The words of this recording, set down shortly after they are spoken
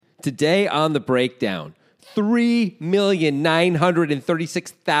Today on the breakdown,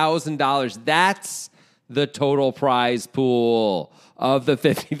 $3,936,000. That's the total prize pool of the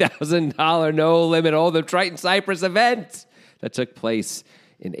 $50,000 No Limit Hold'em Triton Cypress event that took place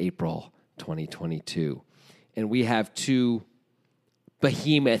in April 2022. And we have two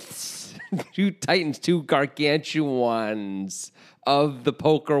behemoths, two titans, two gargantuans of the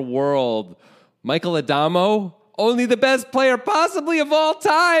poker world. Michael Addamo, only the best player possibly of all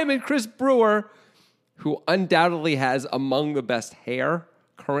time, and Chris Brewer, who undoubtedly has among the best hair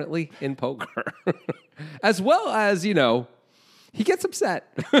currently in poker. As well as, he gets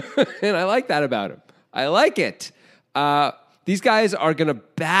upset. And I like that about him. I like it. These guys are going to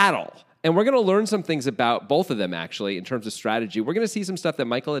battle. And we're going to learn some things about both of them, actually, in terms of strategy. We're going to see some stuff that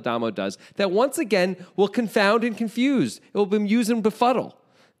Michael Addamo does that, once again, will confound and confuse. It will amuse and befuddle.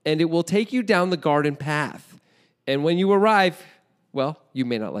 And it will take you down the garden path. And when you arrive, well, you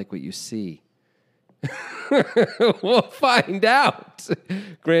may not like what you see. We'll find out.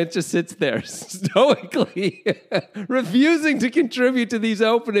 Grant just sits there stoically refusing to contribute to these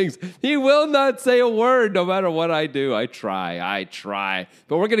openings. He will not say a word no matter what I do. I try.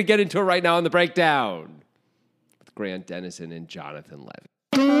 But we're going to get into it right now on the breakdown with Grant Dennison and Jonathan Levy.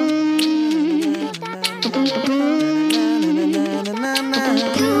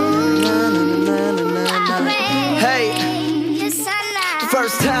 Hey.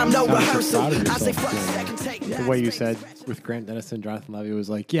 First time, no rehearsal. I say fuck second take. The way you said with Grant Dennison and Jonathan Levy was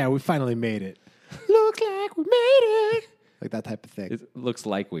like, yeah, we finally made it. Looks like we made it. Like that type of thing. It looks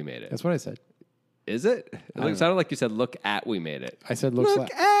like we made it. That's what I said. Is it? It sounded like you said, look at we made it. I said,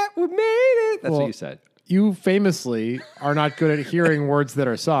 look at we made it. That's what you said. You famously are not good at hearing words that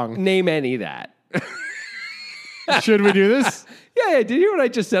are sung. Name any that. Should we do this? Yeah. Did you hear what I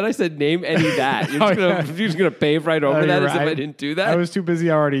just said? I said, name any that. You're just gonna pave right over that as if I didn't do that? I was too busy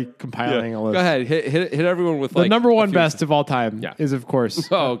already compiling a list. Go ahead. Hit everyone with the number one best of all time is, of course.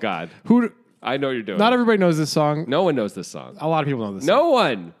 Oh, God. I know what you're doing. Not everybody knows this song. No one knows this song. A lot of people know this song. No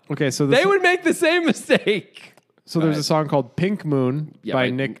one. Okay, so they would make the same mistake. So there's a song called Pink Moon by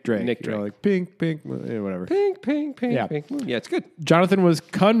Nick Drake. Nick Drake. Like pink moon, whatever. Pink moon. Yeah, it's good. Jonathan was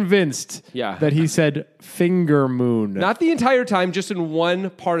convinced that he said finger moon. Not the entire time, just in one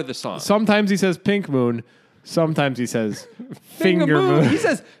part of the song. Sometimes he says pink moon. Sometimes he says finger moon. He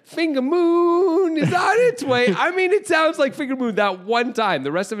says finger moon is on its way. I mean, it sounds like finger moon that one time.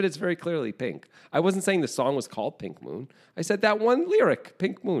 The rest of it is very clearly pink. I wasn't saying the song was called Pink Moon. I said that one lyric,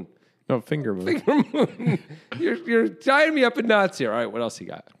 Pink Moon. No, finger moon. Finger moon. You're tying me up in knots here. All right, what else you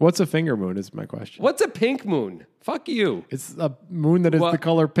got? What's a finger moon is my question. What's a pink moon? Fuck you. It's a moon that is the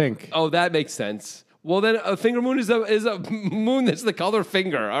color pink. Oh, that makes sense. Well, then a finger moon is a moon that's the color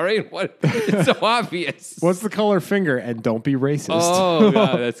finger. All right, what? It's so obvious. What's the color finger? And don't be racist. Oh,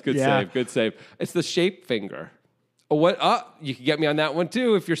 yeah, that's good save. Good save. It's the shape finger. Oh, what? You can get me on that one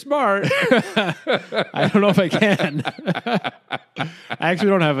too if you're smart. I don't know if I can. I actually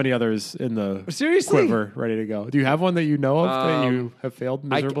don't have any others in the quiver ready to go. Do you have one that you know of that you have failed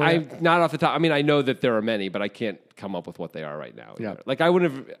miserably? I'm not off the top. I mean, I know that there are many, but I can't come up with what they are right now. Yeah. Like I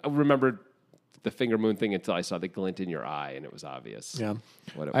wouldn't have remembered the finger moon thing until I saw the glint in your eye, and it was obvious. Yeah.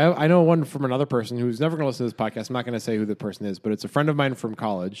 I know one from another person who's never going to listen to this podcast. I'm not going to say who the person is, but it's a friend of mine from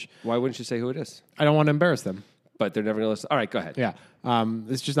college. Why wouldn't you say who it is? I don't want to embarrass them. But they're never going to listen. All right, go ahead. Yeah.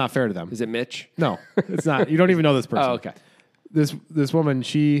 It's just not fair to them. Is it Mitch? No, it's not. You don't even know this person. Oh, okay. This woman,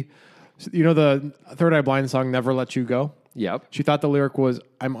 the Third Eye Blind song, Never Let You Go? Yep. She thought the lyric was,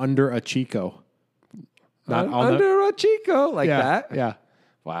 I'm under a Chico. Under a Chico, like that? Yeah.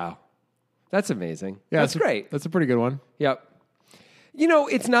 Wow. That's amazing. Yeah, that's great. That's a pretty good one. Yep.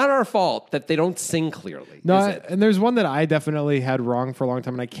 It's not our fault that they don't sing clearly. No, is it? And there's one that I definitely had wrong for a long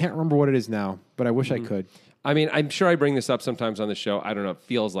time, and I can't remember what it is now, but I wish I could. I mean, I'm sure I bring this up sometimes on the show. I don't know. It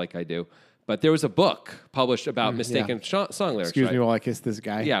feels like I do. But there was a book published about mistaken song lyrics. Excuse me while I kiss this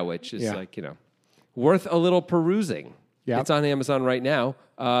guy. Yeah, which is worth a little perusing. Yeah. It's on Amazon right now.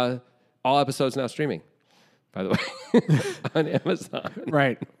 All episodes now streaming, by the way, on Amazon.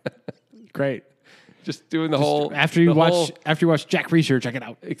 Right. Great. Just doing the whole after you watch Jack Reacher, check it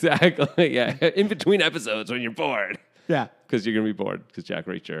out. Exactly. Yeah. In between episodes when you're bored. Yeah. Because you're gonna be bored because Jack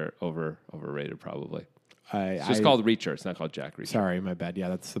Reacher overrated probably. It's just called Reacher. It's not called Jack Reacher. Sorry, my bad. Yeah,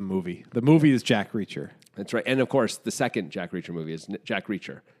 that's the movie. The movie is Jack Reacher. That's right. And of course, the second Jack Reacher movie is Jack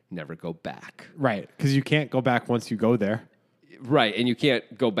Reacher, Never Go Back. Right. Because you can't go back once you go there. Right. And you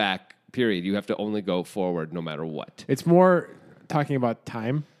can't go back, period. You have to only go forward no matter what. It's more talking about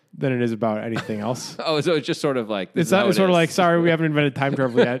time than it is about anything else. Oh, so it's just sort of like... It's sort of like, sorry, we haven't invented time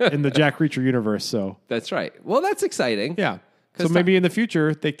travel yet in the Jack Reacher universe, so... That's right. Well, that's exciting. Yeah. So maybe in the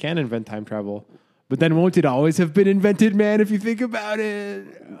future they can invent time travel. But then won't it always have been invented, man, if you think about it?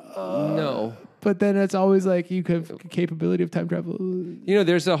 No. But then it's always like you have capability of time travel.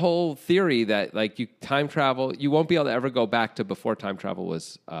 There's a whole theory that like you time travel, you won't be able to ever go back to before time travel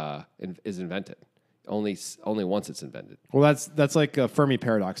was is invented. Only once it's invented. Well, that's like a Fermi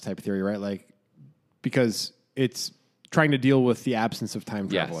paradox type theory, right? Like because it's trying to deal with the absence of time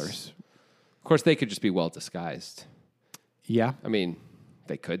travelers. Yes. Of course, they could just be well disguised. Yeah. I mean,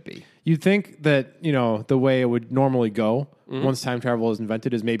 they could be. You'd think that, the way it would normally go once time travel is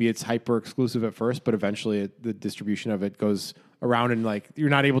invented is maybe it's hyper exclusive at first, but eventually the distribution of it goes around and like you're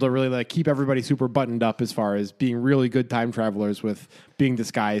not able to really like keep everybody super buttoned up as far as being really good time travelers with being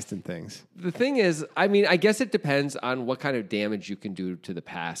disguised and things. The thing is, I mean, I guess it depends on what kind of damage you can do to the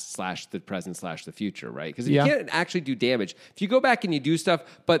past / the present / the future, right? Because if you can't actually do damage, if you go back and you do stuff,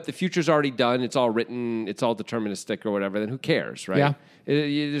 but the future's already done, it's all written, it's all deterministic or whatever, then who cares, right? Yeah.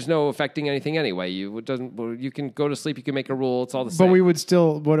 There's no affecting anything anyway. You can go to sleep, you can make a rule, it's all the same. But we would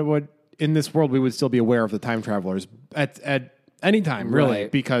still, in this world, we would still be aware of the time travelers at any time, really,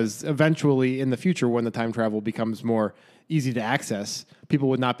 right. Because eventually in the future, when the time travel becomes more easy to access, people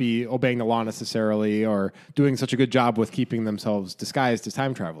would not be obeying the law necessarily or doing such a good job with keeping themselves disguised as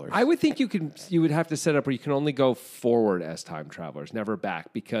time travelers. I would think you would have to set up where you can only go forward as time travelers, never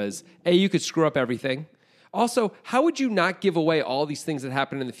back, because A, you could screw up everything. Also, how would you not give away all these things that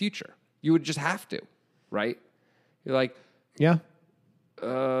happen in the future? You would just have to, right? You're like, yeah.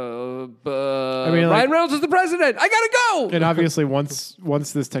 Ryan Reynolds is the president. I gotta go. And obviously, once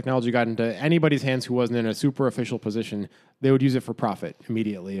this technology got into anybody's hands who wasn't in a super official position, they would use it for profit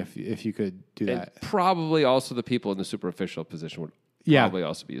immediately. If you could do that, and probably also the people in the super official position would probably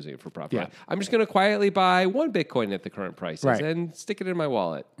also be using it for profit. Yeah. I'm just going to quietly buy 1 Bitcoin at the current prices Right. and stick it in my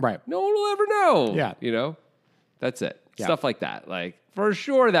wallet. Right. No one will ever know. Yeah. That's it. Yeah. Stuff like that. Like for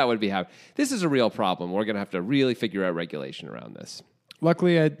sure, that would be happening. This is a real problem. We're going to have to really figure out regulation around this.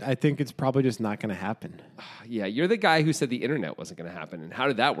 Luckily, I think it's probably just not going to happen. Yeah, you're the guy who said the internet wasn't going to happen, and how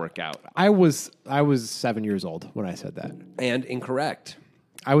did that work out? I was 7 years old when I said that. And incorrect.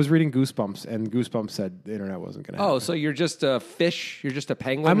 I was reading Goosebumps, and Goosebumps said the internet wasn't going to happen. Oh, so you're just a fish? You're just a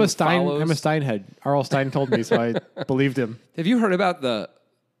penguin? I'm a Steinhead. R.L. Stein told me, so I believed him. Have you heard about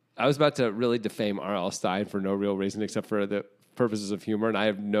I was about to really defame R.L. Stein for no real reason except for the purposes of humor, and I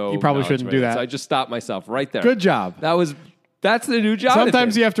have no. You probably knowledge shouldn't about do it, that. So I just stopped myself right there. Good job. That's the new Jonathan.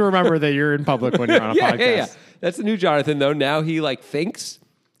 Sometimes you have to remember that you're in public when you're on a podcast. Yeah. That's the new Jonathan, though. Now he thinks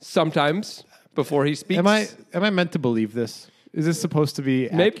sometimes before he speaks. Am I meant to believe this? Is this supposed to be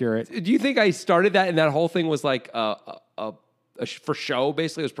accurate? Do you think I started that and that whole thing was like for show?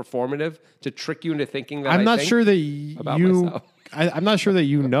 Basically, it was performative to trick you into thinking that I'm not think sure that about you. myself. I'm not sure that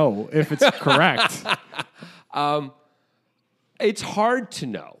you know if it's correct. It's hard to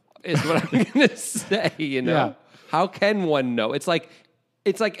know, is what I'm going to say. Yeah. How can one know? It's like,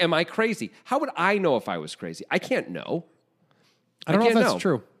 am I crazy? How would I know if I was crazy? I can't know. I don't know if that's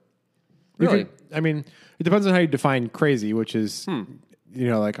true. Really? It depends on how you define crazy, which is,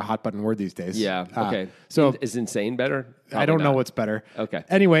 like a hot button word these days. Yeah. Okay. So is insane better? I don't know what's better. Okay.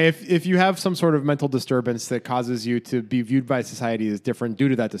 Anyway, if you have some sort of mental disturbance that causes you to be viewed by society as different due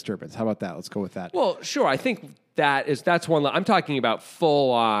to that disturbance, how about that? Let's go with that. Well, sure. I think that's one. I'm talking about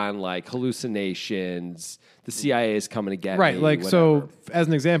full on hallucinations. The CIA is coming to get right. me, Like whatever. so, as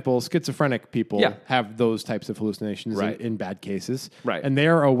an example, schizophrenic people Yeah. have those types of hallucinations Right. in bad cases, Right. And they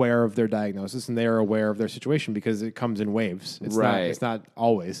are aware of their diagnosis and they are aware of their situation because it comes in waves. It's Right. It's not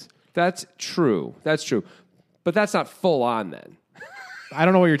always. That's true. But that's not full on then. I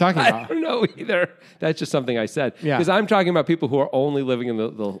don't know what you're talking I about. don't know either. That's just something I said. Yeah. Because I'm talking about people who are only living in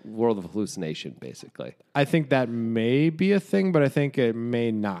the world of hallucination, basically. I think that may be a thing, but I think it may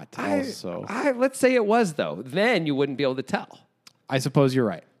not also. Let's say it was, though. Then you wouldn't be able to tell. I suppose you're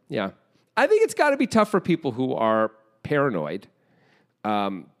right. Yeah. I think it's got to be tough for people who are paranoid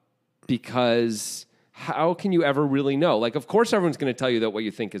because how can you ever really know? Like, of course, everyone's going to tell you that what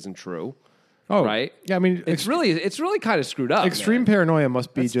you think isn't true. Oh, right? Yeah, I mean, It's really kind of screwed up. extreme man. paranoia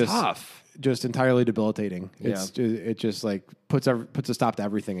must be That's tough. just entirely debilitating. Yeah. It just like puts a stop to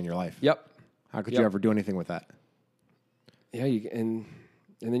everything in your life. Yep. How could you ever do anything with that? Yeah, and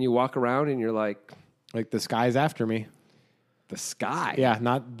then you walk around and you're like, Like the sky's after me. the sky. Yeah,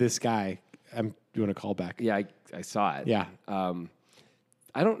 not this guy. I'm doing a callback. Yeah, I saw it. Yeah.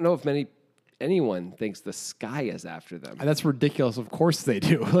 I don't know if anyone thinks the sky is after them. And that's ridiculous. Of course they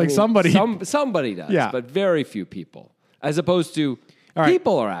do. Like somebody. Somebody does, Yeah. but very few people. As opposed to All right.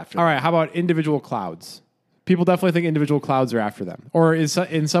 people are after All them. right. How about individual clouds? people definitely think individual clouds are after them, or is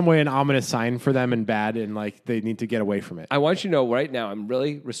in some way an ominous sign for them and bad, and like they need to get away from it. I want you to know right now, I'm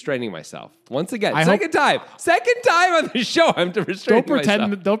really restraining myself. Once again, I second time on the show, I'm restraining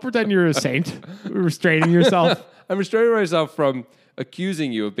myself. Don't pretend you're a saint. Restraining yourself. I'm restraining myself from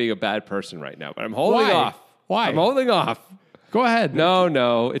accusing you of being a bad person right now, but I'm holding Why? off. Why? I'm holding off. Go ahead.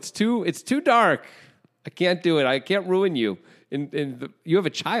 No, it's too dark. I can't do it. I can't ruin you. You have a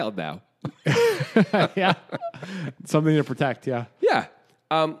child now. Yeah. Something to protect. Yeah. Yeah.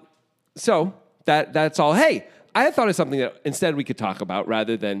 So that's all. Hey, I had thought of something that instead we could talk about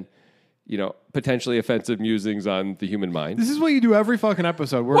rather than, potentially offensive musings on the human mind. This is what you do every fucking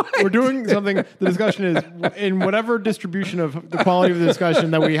episode. We're doing something. The discussion is in whatever distribution of the quality of the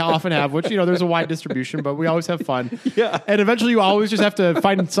discussion that we often have, which, there's a wide distribution, but we always have fun. Yeah. And eventually you always just have to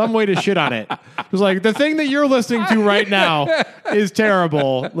find some way to shit on it. It's like the thing that you're listening to right now is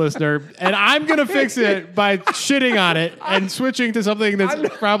terrible, listener. And I'm going to fix it by shitting on it and switching to something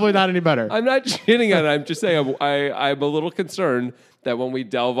that's probably not any better. I'm not shitting on it. I'm just saying I'm a little concerned that when we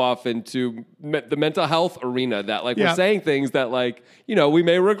delve off into the mental health arena, that we're saying things that we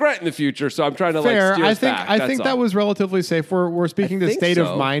may regret in the future. So I'm trying to Fair. steer us back. I think that was relatively safe. We're speaking to state so.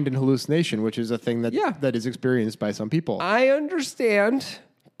 of mind and hallucination, which is a thing that is experienced by some people. I understand,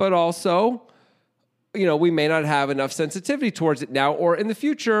 but also, we may not have enough sensitivity towards it now or in the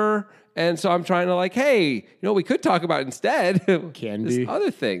future. And so I'm trying to hey, we could talk about instead Candy. this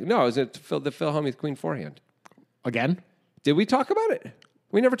other thing. No, it was the Phil Hellmuth Queen forehand. Again? Did we talk about it?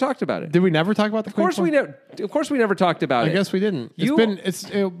 We never talked about it. Did we never talk about the Of course we never talked about it. I guess we didn't.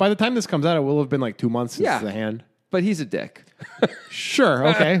 By the time this comes out, it will have been 2 months since the hand. But he's a dick. Sure,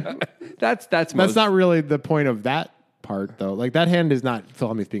 okay. That's not really the point of that part, though. That hand is not Phil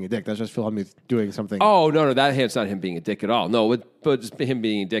Hellmuth being a dick. That's just Phil Hellmuth doing something. Oh, no, that hand's not him being a dick at all. No, but just him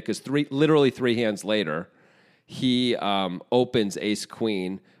being a dick is literally three hands later, he opens ace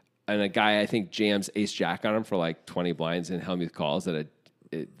queen, and a guy, I think, jams ace jack on him for 20 blinds, and Hellmuth calls, and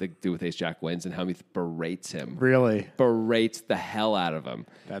the dude with ace jack wins, and Hellmuth berates him. Really? Berates the hell out of him.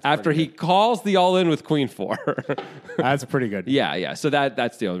 That's after he calls the all in with queen four. That's pretty good. Yeah. So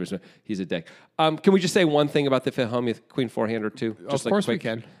that's the only reason he's a dick. Can we just say one thing about the Phil Hellmuth queen forehand or two? Just of course we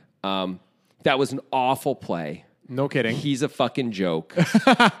can. That was an awful play. No kidding. He's a fucking joke.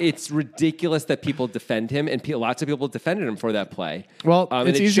 It's ridiculous that people defend him, and lots of people defended him for that play. Well,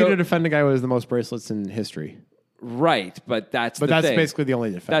 it's easy to defend a guy who has the most bracelets in history. Right, but that's thing. Basically the only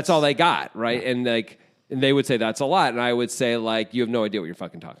defense. That's all they got, right? Yeah. And they would say that's a lot, and I would say you have no idea what you're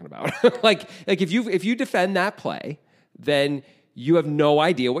fucking talking about. If you defend that play, then you have no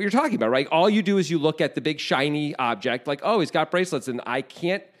idea what you're talking about, right? All you do is you look at the big shiny object, he's got bracelets, and I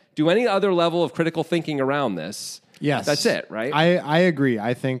can't do any other level of critical thinking around this. Yes. That's it, right? I agree.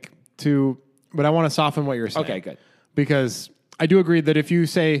 I think but I want to soften what you're saying. Okay, good. Because I do agree that if you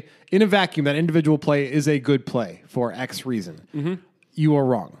say in a vacuum that individual play is a good play for X reason, you are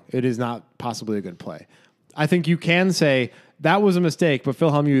wrong. It is not possibly a good play. I think you can say that was a mistake, but Phil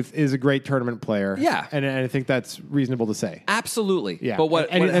Hellmuth is a great tournament player. Yeah. And I think that's reasonable to say. Absolutely. Yeah. But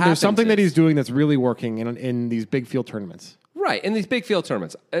and there's something that he's doing that's really working in these big field tournaments. Right, in these big field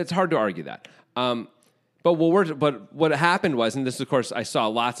tournaments. It's hard to argue that. But what happened was, and this, of course, I saw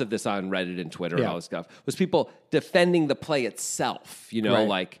lots of this on Reddit and Twitter and all this stuff, was people defending the play itself,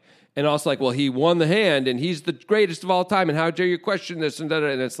 Right. And also well, he won the hand, and he's the greatest of all time, and how dare you question this, and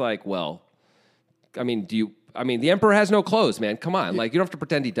it's well, the emperor has no clothes, man. Come on. You don't have to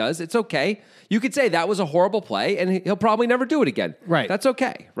pretend he does. It's okay. You could say that was a horrible play, and he'll probably never do it again. Right. That's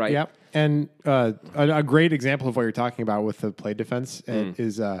okay, right? Yep. And a great example of what you're talking about with the play defense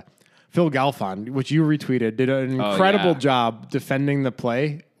is Phil Galfond, which you retweeted, did an incredible job defending the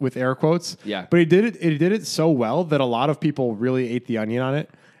play with air quotes. Yeah. But he did it so well that a lot of people really ate the onion on it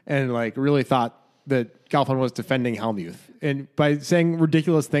and really thought that Galfond was defending Hellmuth. And by saying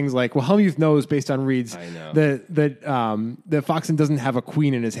ridiculous things Hellmuth knows based on reads that Foxen doesn't have a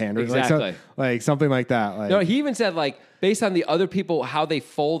queen in his hand. Or Exactly. Something like that. No, he even said based on the other people, how they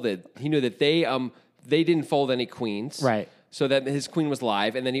folded, he knew that they didn't fold any queens. Right. So that his queen was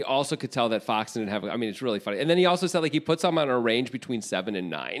live, and then he also could tell that Foxen didn't have. It's really funny. And then he also said he puts them on a range between 7 and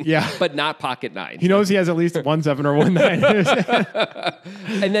 9. Yeah, but not pocket 9. He knows he has at least 1 7 or 1 9.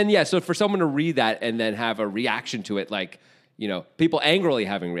 And then so for someone to read that and then have a reaction to it, people angrily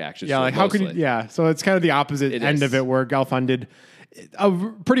having reactions. Yeah, to it how mostly. can you? Yeah, so it's kind of the opposite end of it, where Galfond did a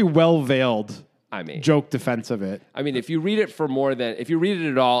pretty well veiled joke defense of it. If you read it if you read it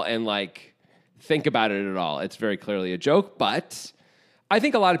at all and think about it at all, it's very clearly a joke, but I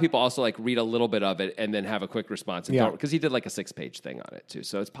think a lot of people also like read a little bit of it and then have a quick response and Yeah. don't, because he did like a 6-page thing on it too.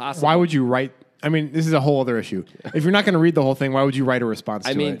 So it's possible. Why would you write? I mean, this is a whole other issue. If you're not going to read the whole thing, why would you write a response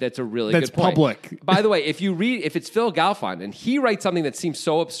to it? I mean, that's a really That's good point. public. By the way, if it's Phil Galfond and he writes something that seems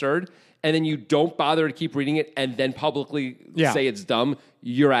so absurd and then you don't bother to keep reading it and then publicly say it's dumb,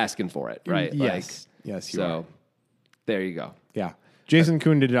 you're asking for it, right? Yes. Yes, you are. There you go. Yeah. Jason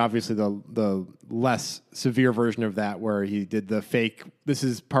Kuhn did obviously the less severe version of that, where he did the fake. This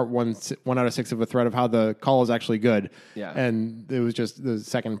is part 1 out of 6 of a thread of how the call is actually good. Yeah. And it was just the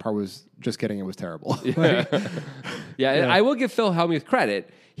second part was just kidding. It was terrible. Yeah. And I will give Phil Hellmuth credit.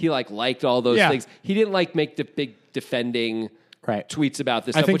 He liked all those things. He didn't make the big defending tweets about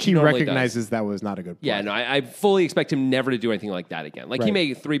this I stuff, think which he normally recognizes does. that was not a good play. Yeah, no, I fully expect him never to do anything like that again. He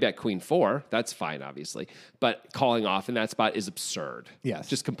may 3-bet Queen 4. That's fine, obviously. But calling off in that spot is absurd. Yes.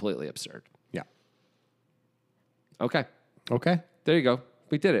 Just completely absurd. Yeah. Okay. Okay. There you go.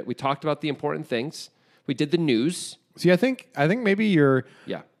 We did it. We talked about the important things. We did the news. See, I think maybe you're...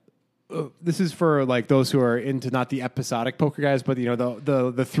 Yeah. This is for those who are into not the episodic poker guys, but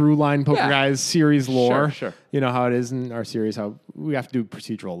the through line poker guys series lore. Sure. You know how it is in our series. How we have to do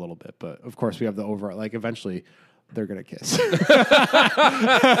procedural a little bit, but of course we have the over. Eventually, they're gonna kiss. So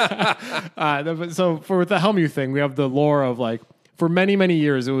for the Hellmuth thing, we have the lore of for many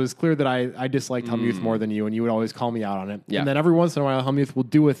years, it was clear that I disliked Hellmuth more than you, and you would always call me out on it. Yeah. And then every once in a while, Hellmuth will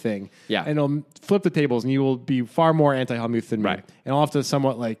do a thing, and it'll flip the tables, and you will be far more anti Hellmuth than me, and I'll have to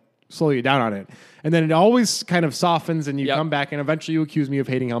somewhat slow you down on it. And then it always kind of softens and you come back and eventually you accuse me of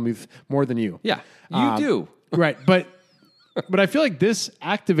hating Hellmuth more than you. Yeah, you do. Right. But I feel like this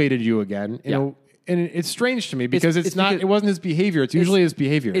activated you again. And it's strange to me because it wasn't his behavior. It's usually his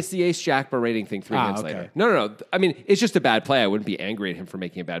behavior. It's the ace-jack berating thing 3 minutes later. No. I mean, it's just a bad play. I wouldn't be angry at him for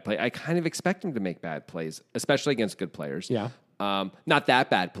making a bad play. I kind of expect him to make bad plays, especially against good players. Yeah. Not that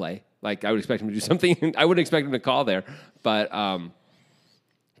bad play. I would expect him to do something. I wouldn't expect him to call there.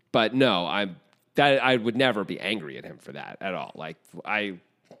 But no, I would never be angry at him for that at all.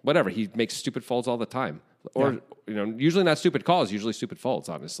 Whatever, he makes stupid folds all the time. Or, usually not stupid calls, usually stupid folds,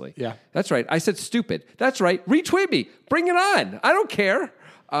 honestly. Yeah. That's right. I said stupid. That's right. Retweet me. Bring it on. I don't care.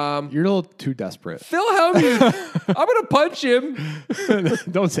 You're a little too desperate. Phil Hellmuth, I'm going to punch him.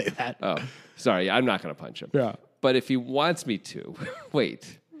 Don't say that. Oh, sorry. I'm not going to punch him. Yeah. But if he wants me to,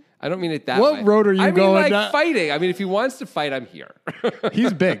 wait. I don't mean it that way. What road are you going? Fighting. I mean, if he wants to fight, I'm here.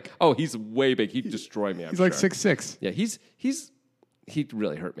 He's big. Oh, he's way big. He'd destroy me. He's like 6'6". Yeah, he'd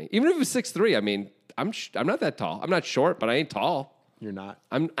really hurt me. Even if he was 6'3", I mean, I'm not that tall. I'm not short, but I ain't tall. You're not.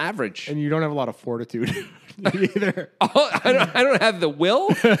 I'm average. And you don't have a lot of fortitude either. I don't have the will.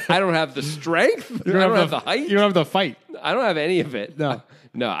 I don't have the strength. I don't have the height. You don't have the fight. I don't have any of it. No.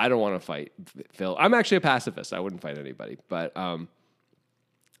 No, I don't want to fight Phil. I'm actually a pacifist. I wouldn't fight anybody.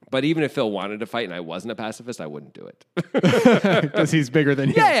 But even if Phil wanted to fight and I wasn't a pacifist, I wouldn't do it. Because he's bigger than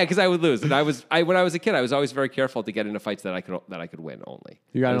you. Yeah, because I would lose. And when I was a kid, I was always very careful to get into fights that I could win only.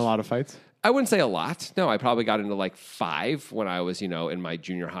 You got in a lot of fights? I wouldn't say a lot. No, I probably got into 5 when I was, in my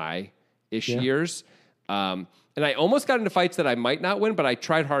junior high-ish years. And I almost got into fights that I might not win, but I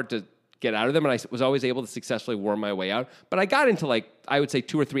tried hard to get out of them, and I was always able to successfully worm my way out. But I got into, I would say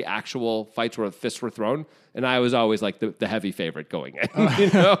 2 or 3 actual fights where fists were thrown, and I was always the heavy favorite going in,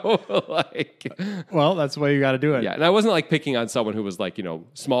 Well, that's the way you got to do it. Yeah, and I wasn't picking on someone who was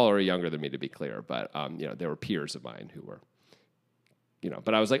smaller or younger than me, to be clear, but there were peers of mine who were,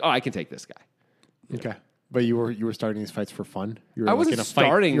 but I was I can take this guy. Okay. But you were starting these fights for fun? You were I wasn't in a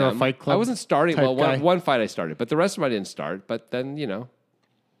starting fight, them. a fight club I wasn't starting. Well, guy? one fight I started, but the rest of them I didn't start. But then,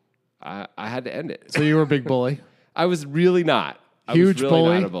 I had to end it. So you were a big bully? I was really not. I Huge was really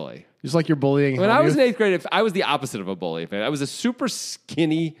bully? not a bully. Just like you're bullying When I was in 8th grade, I was the opposite of a bully. I was a super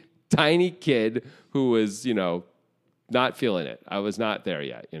skinny, tiny kid who was, not feeling it. I was not there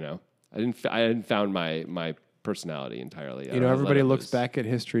yet, I hadn't found my personality entirely. Everybody looks back at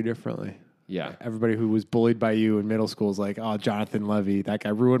history differently. Yeah. Everybody who was bullied by you in middle school is like, oh, Jonathan Levy, that guy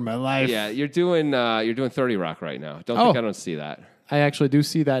ruined my life. Yeah, you're doing 30 Rock right now. Think I don't see that. I actually do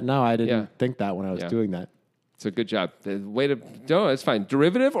see that now. I didn't think that when I was doing that. So good job. The way to no, it's fine.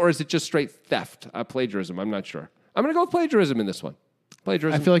 Derivative, or is it just straight theft? Plagiarism. I'm not sure. I'm going to go with plagiarism in this one.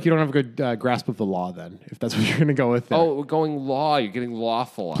 Plagiarism. I feel like you don't have a good grasp of the law then, if that's what you're going to go with there. Oh, we're going law. You're getting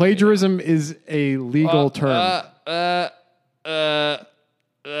lawful. Plagiarism is a legal term.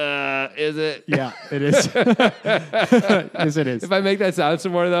 Is it? Yeah, it is. Yes, it is. If I make that sound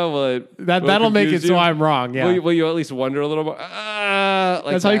some more, though, that'll make it so I'm wrong. Yeah. Will you at least wonder a little more?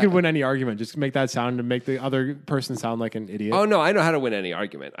 That's how you could win any argument. Just make that sound and make the other person sound like an idiot. Oh no, I know how to win any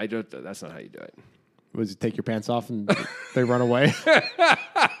argument. That's not how you do it. Was it take your pants off and they run away?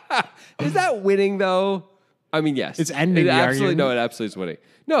 Is that winning though? I mean, yes. It's ending the absolutely argument. no. It absolutely is winning.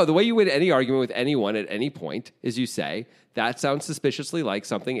 No, the way you win any argument with anyone at any point is you say that sounds suspiciously like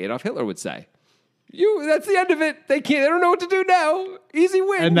something Adolf Hitler would say. That's the end of it. They don't know what to do now. Easy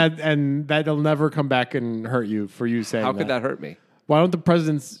win. And that'll never come back and hurt you for you saying How could that hurt me? Why don't the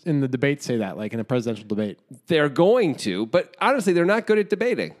presidents in the debate say that, like in a presidential debate? They're going to, but honestly, they're not good at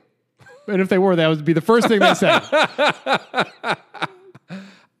debating. And if they were, that would be the first thing they said.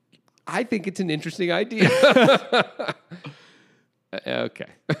 I think it's an interesting idea. Okay.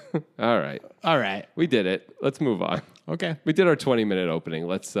 All right. We did it. Let's move on. Okay. We did our 20-minute opening.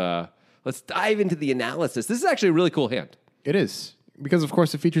 Let's dive into the analysis. This is actually a really cool hand. It is. Because, of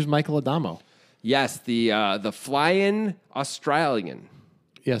course, it features Michael Addamo. Yes, the flying Australian.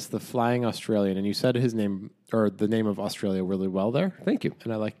 Yes, the flying Australian. And you said his name, or the name of Australia, really well there. Thank you.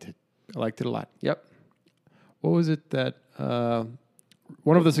 And I liked it. I liked it a lot. Yep. What was it that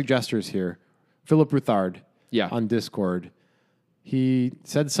one of the suggesters here, Philip Ruthard, on Discord, he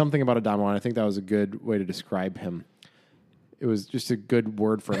said something about Addamo, and I think that was a good way to describe him. It was just a good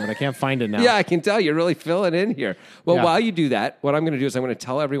word for him, but I can't find it now. Yeah, I can tell you're really filling in here. Well, while you do that, what I'm going to do is I'm going to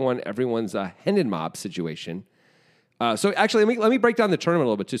tell everyone's Hendon Mob situation. So actually, let me break down the tournament a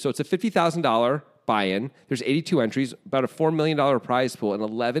little bit too. So it's a $50,000 buy-in. There's 82 entries, about a $4 million prize pool, and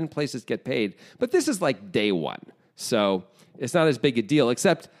 11 places get paid. But this is like day one, so it's not as big a deal.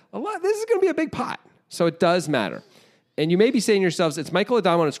 Except this is going to be a big pot, so it does matter. And you may be saying to yourselves, it's Michael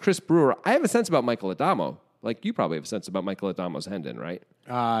Addamo and it's Chris Brewer. I have a sense about Michael Addamo. Like you probably have a sense about Michael Addamo's Hendon, right?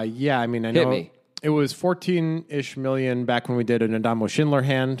 Yeah, I mean, I know me. It was 14-ish million back when we did an Addamo Schindler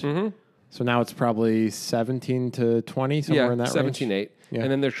hand. Mm-hmm. So now it's probably 17 to 20, somewhere in that 17, range. 8. Yeah.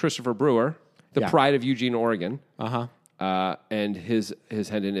 And then there's Christopher Brewer, the pride of Eugene, Oregon. Uh-huh. And his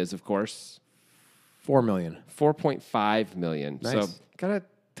Hendon is, of course, 4 million. 4.5 million. Nice. So gotta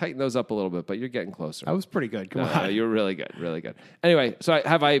tighten those up a little bit, but you're getting closer. I was pretty good. Come on. No, you're really good, really good. Anyway, so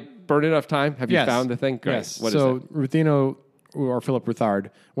have I burned enough time? Have you found the thing? Great. Yes. What is it? Ruthino, or Philip Ruthard,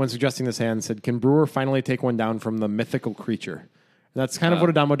 when suggesting this hand, said, can Brewer finally take one down from the mythical creature? And that's kind of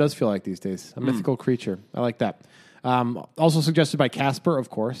what Addamo does feel like these days. A mythical creature. I like that. Also suggested by Casper, of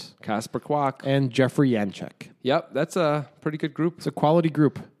course. Casper Kwok. And Jeffrey Yanchek. Yep, that's a pretty good group. It's a quality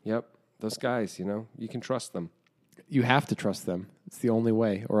group. Yep, those guys, you can trust them. You have to trust them. It's the only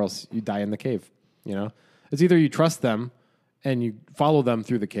way, or else you die in the cave. It's either you trust them and you follow them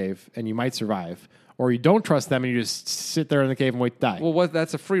through the cave and you might survive, or you don't trust them and you just sit there in the cave and wait to die. Well,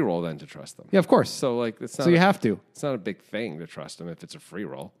 that's a free roll then to trust them. Yeah, of course. So it's not. So you have to. It's not a big thing to trust them if it's a free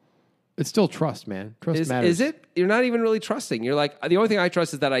roll. It's still trust, man. Trust matters. Is it? You're not even really trusting. You're like, the only thing I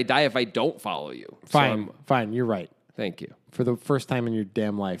trust is that I die if I don't follow you. Fine. You're right. Thank you. For the first time in your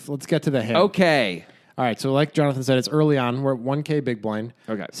damn life. Let's get to the hand. Okay. All right, so like Jonathan said, it's early on. We're at 1K big blind.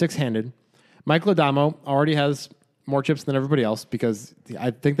 Okay. 6-handed. Michael Addamo already has more chips than everybody else because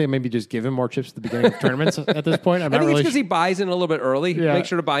I think they maybe just give him more chips at the beginning of tournaments at this point. I think it's because he buys in a little bit early. Yeah. Make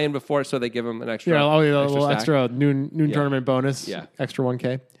sure to buy in before so they give him an extra. A little stack. extra noon tournament bonus. Yeah. Extra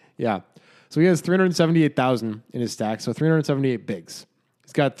 1K. Yeah. So he has 378,000 in his stack, so 378 bigs.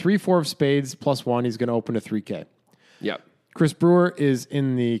 He's got 3-4 of spades plus 1. He's going to open to 3K. Yep. Chris Brewer is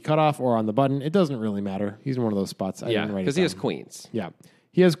in the cutoff or on the button. It doesn't really matter. He's in one of those spots. Because he has queens. Yeah.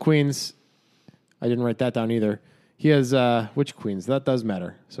 He has queens. I didn't write that down either. He has which queens? That does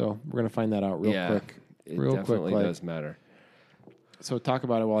matter. So we're going to find that out real quick. It definitely does matter. So talk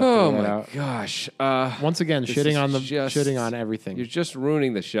about it while I figure that out. Oh, my gosh. Once again, shitting on everything. You're just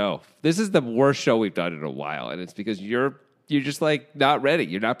ruining the show. This is the worst show we've done in a while, and it's because you're just like not ready.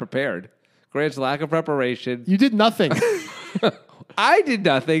 You're not prepared. Grant's lack of preparation. You did nothing. I did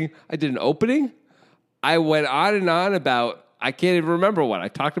nothing. I did an opening. I went on and on about, I can't even remember what. I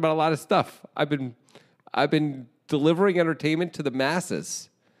talked about a lot of stuff. I've been delivering entertainment to the masses,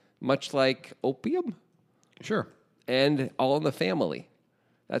 much like opium. Sure. And All in the Family.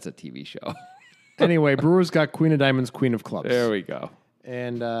 That's a TV show. Anyway, Brewer's got Queen of Diamonds, Queen of Clubs. There we go.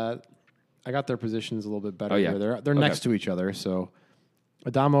 And I got their positions a little bit better. Oh, yeah. Here. They're next to each other, so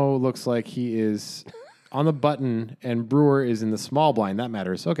Addamo looks like he is on the button, and Brewer is in the small blind. That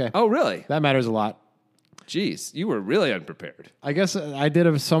matters. Okay. Oh, really? That matters a lot. Jeez, you were really unprepared. I guess I did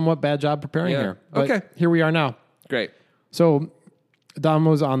a somewhat bad job preparing here. But okay. Here we are now. Great. So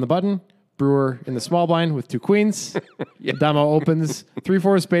Addamo's on the button, Brewer in the small blind with 2 queens. Yep. Addamo opens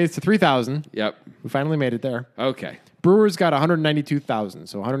 3-4 spades to 3,000. Yep. We finally made it there. Okay. Brewer's got 192,000,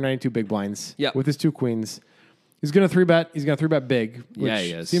 so 192 big blinds with his 2 queens. He's going to 3-bet. He's going to 3-bet big, which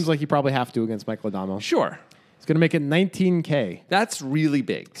he is. seems like he probably have to against Michael Addamo. Sure. It's going to make it 19K. That's really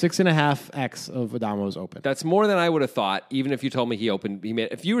big. 6.5x of Addamo's open. That's more than I would have thought, even if you told me he made,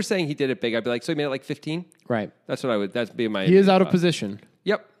 if you were saying he did it big, I'd be like, so he made it like 15? Right. That's what I would, that'd be my. He is out of position.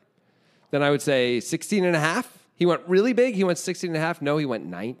 Yep. Then I would say 16.5. He went really big. He went 16.5. No, he went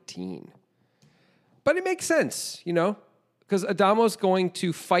 19. But it makes sense, because Addamo's going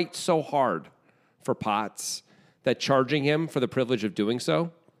to fight so hard for pots that charging him for the privilege of doing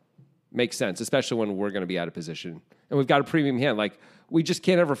so makes sense, especially when we're going to be out of position. And we've got a premium hand. Like, we just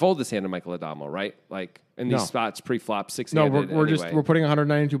can't ever fold this hand to Michael Addamo, right? Like, in these spots, pre-flop, 6-handed. No, we're putting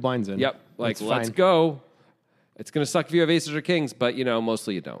 192 blinds in. Yep. Like, That's let's fine. go. It's going to suck if you have aces or kings, but,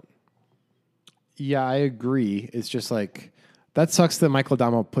 mostly you don't. Yeah, I agree. It's just like, that sucks that Michael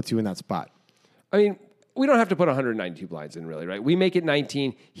Addamo puts you in that spot. I mean, we don't have to put 192 blinds in, really, right? We make it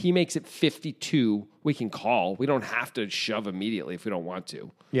 19. He makes it 52. We can call. We don't have to shove immediately if we don't want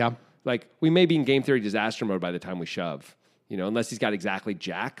to. Yeah. Like, we may be in game theory disaster mode by the time we shove, unless he's got exactly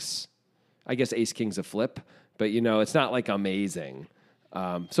jacks. I guess ace king's a flip, but, it's not like amazing.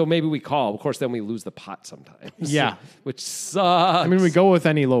 So maybe we call. Of course, then we lose the pot sometimes. Yeah. Which sucks. I mean, we go with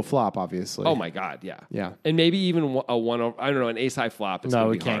any low flop, obviously. Oh, my God, yeah. Yeah. And maybe even a one over, I don't know, an ace high flop. It's No, gonna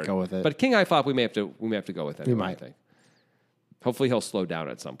we be can't hard. go with it. But king high flop, we may have to go with it. We might. I think. Hopefully, he'll slow down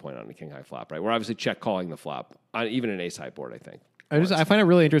at some point on a king high flop, right? We're obviously check calling the flop on even an ace high board, I think. I find it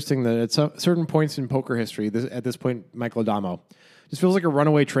really interesting that at certain points in poker history, at this point, Michael Addamo just feels like a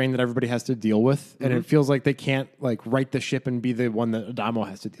runaway train that everybody has to deal with, and it feels like they can't right the ship and be the one that Addamo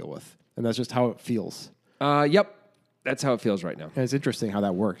has to deal with, and that's just how it feels. Yep, that's how it feels right now. And it's interesting how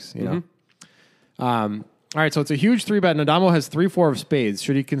that works, know. All right, so it's a huge 3-bet, and Addamo has 3-4 of spades.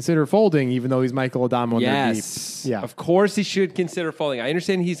 Should he consider folding, even though he's Michael Addamo? And they're Yes, deep? Yeah, of course he should consider folding. I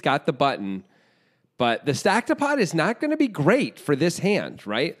understand he's got the button. But the stack to pot is not going to be great for this hand,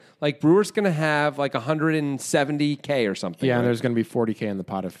 right? Like, Brewer's going to have like 170K or something. Yeah, right? and there's going to be 40K in the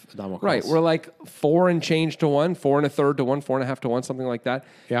pot if Addamo calls. Right, we're like 4 and change to 1, 4 1/3 to 1, 4.5 to 1, something like that.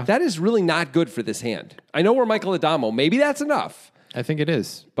 Yeah. That is really not good for this hand. I know we're Michael Addamo. Maybe that's enough. I think it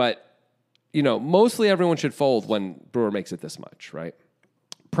is. But, mostly everyone should fold when Brewer makes it this much, right?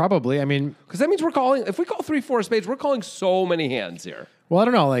 Probably. I mean, Because that means we're calling, if we call 3-4 spades, we're calling so many hands here. well, I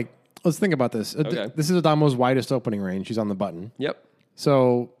don't know. Like, let's think about this. Okay. This is Addamo's widest opening range. He's on the button. Yep.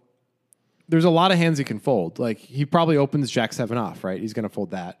 So there's a lot of hands he can fold. Like, he probably opens Jack 7 off, right? He's going to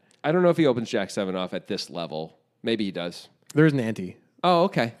fold that. I don't know if he opens Jack 7 off at this level. Maybe he does. There's an ante. Oh,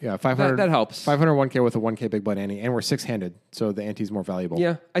 okay. Yeah, 500. That helps. 501K with a 1K big blind ante, and we're 6-handed, so the ante's more valuable.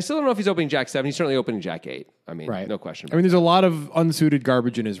 Yeah. I still don't know if he's opening Jack 7. He's certainly opening Jack 8. I mean, Right. no question. I mean, there's a lot of unsuited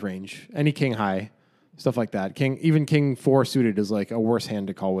garbage in his range. Any king high, stuff like that. Even king 4 suited is like a worse hand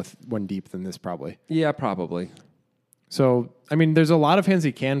to call with one deep than this, probably. Yeah, probably. So, I mean, there's a lot of hands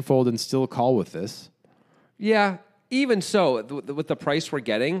he can fold and still call with this. Yeah. Even so, with the price we're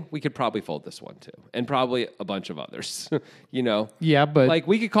getting, we could probably fold this one too. And probably a bunch of others, Yeah, but Like,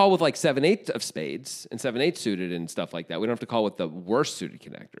 we could call with like 7-8 of spades and 7-8 suited and stuff like that. We don't have to call with the worst suited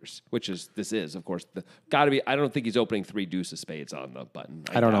connectors, which this is, of course. Got to be, I don't think he's opening 3 deuce of spades on the button.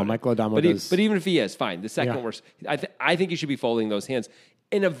 I don't know. doubt it. Michael Addamo but does. But even if he is, fine. The second Yeah. worst, I think he should be folding those hands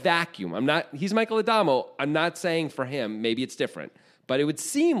in a vacuum. He's Michael Addamo. I'm not saying for him, maybe it's different. But it would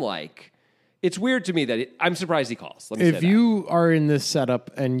seem like, it's weird to me that I'm surprised he calls. Let me say if that. you are in this setup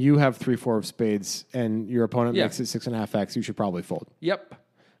and you have 3-4 of spades and your opponent Yeah. makes it 6.5x, you should probably fold. Yep.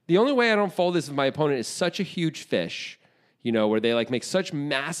 The only way I don't fold is if my opponent is such a huge fish, where they make such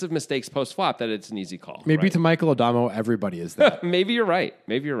massive mistakes post flop that it's an easy call. Maybe right? to Michael Addamo, everybody is that. Maybe you're right.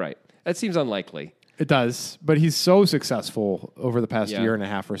 That seems unlikely. It does, but he's so successful over the past Yeah. year and a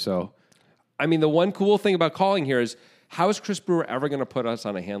half or so. I mean, the one cool thing about calling here is, how is Chris Brewer ever going to put us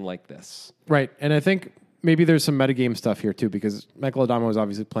on a hand like this? Right, and I think maybe there's some metagame stuff here too, because Michael Addamo is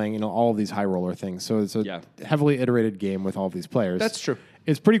obviously playing all of these high roller things, so it's a heavily iterated game with all of these players. That's true.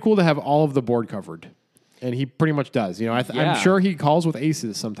 It's pretty cool to have all of the board covered, and he pretty much does. I'm sure he calls with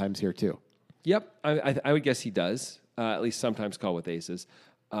aces sometimes here too. Yep. I would guess he does, at least sometimes call with aces.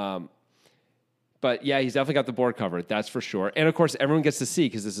 But yeah, he's definitely got the board covered, that's for sure. And of course, everyone gets to see,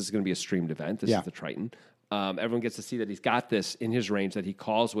 because this is going to be a streamed event. This is the Triton. Everyone gets to see that he's got this in his range that he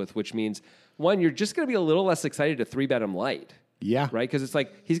calls with, which means, one, you're just going to be a little less excited to 3-bet him light. Yeah. Right? Because it's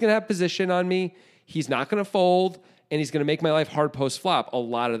like, he's going to have position on me, he's not going to fold, and he's going to make my life hard post flop a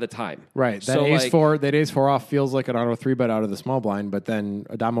lot of the time. Right. That So, ace 4 off feels like an auto 3-bet out of the small blind, but then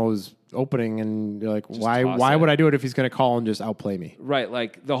Adamo's opening, and you're like, why toss would it. I do it if he's going to call and just outplay me? Right,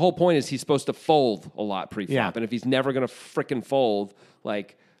 like the whole point is he's supposed to fold a lot pre-flop, Yeah. and if he's never going to frickin' fold,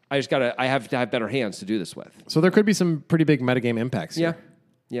 like I have to have better hands to do this with. So there could be some pretty big metagame impacts here.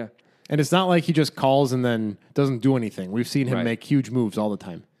 Yeah. And it's not like he just calls and then doesn't do anything. We've seen him make huge moves all the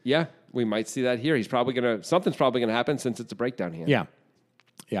time. Yeah, we might see that here. Something's probably gonna happen since it's a breakdown hand. Yeah.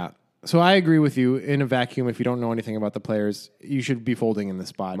 Yeah. So I agree with you. In a vacuum, if you don't know anything about the players, you should be folding in this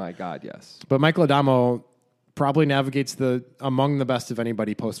spot. My God, yes. But Michael Addamo probably navigates among the best of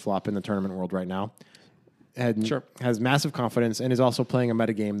anybody post-flop in the tournament world right now. And has massive confidence and is also playing a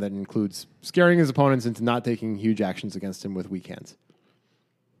metagame that includes scaring his opponents into not taking huge actions against him with weak hands.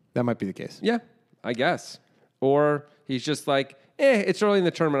 That might be the case. Yeah, I guess. Or he's just like, it's early in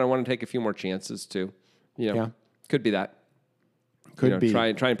the tournament. I want to take a few more chances too. Could be that. Could be. Try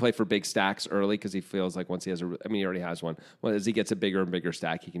and play for big stacks early because he feels like once he has he already has one. Well, as he gets a bigger and bigger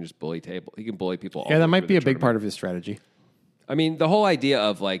stack, he can just bully table. He can bully people. Yeah, that might be a big part of his strategy. I mean, the whole idea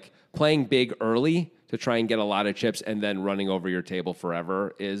of like playing big early to try and get a lot of chips and then running over your table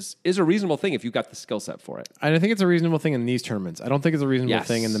forever is a reasonable thing if you've got the skill set for it. And I think it's a reasonable thing in these tournaments. I don't think it's a reasonable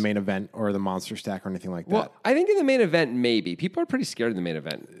thing in the main event or the monster stack or anything like that. Well, I think in the main event, maybe. People are pretty scared in the main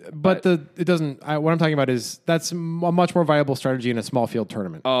event. But it doesn't... what I'm talking about is that's a much more viable strategy in a small field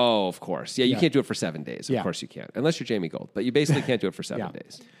tournament. Oh, of course. Yeah, you can't do it for 7 days. Of course you can't. Unless you're Jamie Gold. But you basically can't do it for 7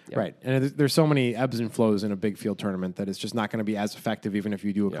 days. Yeah. Right. And there's so many ebbs and flows in a big field tournament that it's just not going to be as effective even if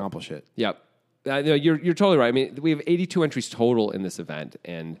you do accomplish it. Yep. You're totally right. I mean, we have 82 entries total in this event,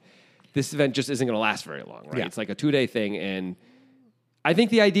 and this event just isn't going to last very long, right? Yeah. It's like a 2-day thing, and I think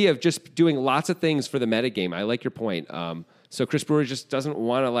the idea of just doing lots of things for the metagame, I like your point. So Chris Brewer just doesn't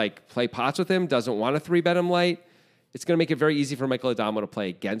want to like play pots with him, doesn't want to 3-bet him light. It's going to make it very easy for Michael Addamo to play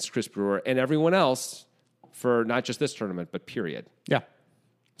against Chris Brewer and everyone else for not just this tournament, but period. Yeah.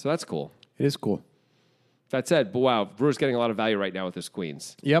 So that's cool. It is cool. That said, but wow, Brewer's getting a lot of value right now with his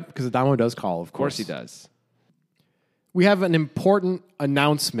queens. Yep, because Addamo does call, of course. Of course he does. We have an important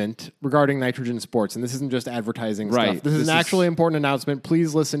announcement regarding Nitrogen Sports, and this isn't just advertising stuff. This is an actually important announcement.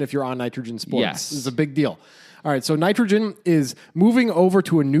 Please listen if you're on Nitrogen Sports. Yes. This is a big deal. All right, so Nitrogen is moving over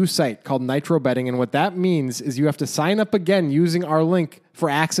to a new site called Nitro Betting, and what that means is you have to sign up again using our link for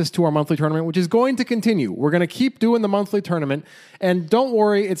access to our monthly tournament, which is going to continue. We're going to keep doing the monthly tournament, and don't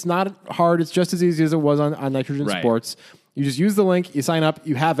worry, it's not hard. It's just as easy as it was on Nitrogen Sports. You just use the link, you sign up,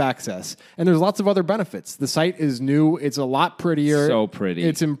 you have access. And there's lots of other benefits. The site is new. It's a lot prettier. So pretty.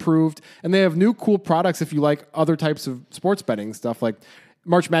 It's improved. And they have new cool products if you like other types of sports betting stuff. Like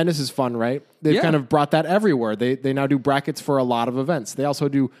March Madness is fun, right? They've kind of brought that everywhere. They now do brackets for a lot of events. They also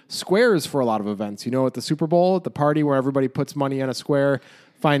do squares for a lot of events. You know, at the Super Bowl, at the party where everybody puts money on a square,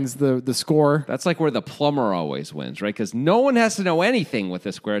 finds the score. That's like where the plumber always wins, right? Because no one has to know anything with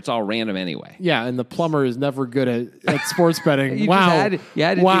the square. It's all random anyway. Yeah, and the plumber is never good at sports betting. You had to do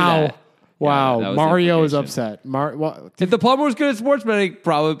that. Wow. Yeah, Mario is upset. If the plumber was good at sports betting,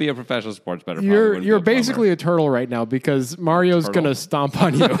 probably be a professional sports bettor. You're basically a turtle right now because Mario's going to stomp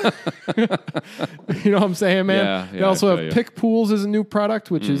on you. You know what I'm saying, man? Yeah, they also have pick pools as a new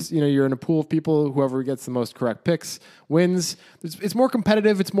product, which is, you're in a pool of people. Whoever gets the most correct picks wins. It's more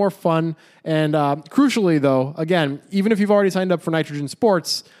competitive. It's more fun. And crucially, though, again, even if you've already signed up for Nitrogen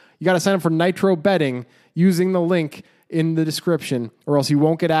Sports, you got to sign up for Nitro Betting using the link in the description, or else you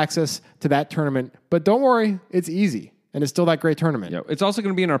won't get access to that tournament. But don't worry, it's easy, and it's still that great tournament. Yeah, it's also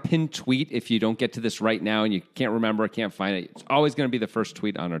going to be in our pinned tweet if you don't get to this right now and you can't remember or can't find it. It's always going to be the first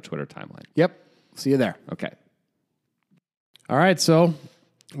tweet on our Twitter timeline. Yep. See you there. Okay. All right, so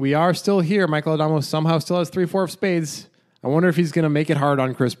we are still here. Michael Addamo somehow still has 3-4 of spades. I wonder if he's going to make it hard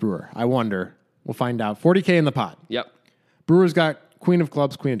on Chris Brewer. I wonder. We'll find out. 40K in the pot. Yep. Brewer's got Queen of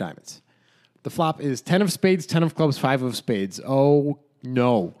Clubs, Queen of Diamonds. The flop is 10 of spades, 10 of clubs, 5 of spades. Oh,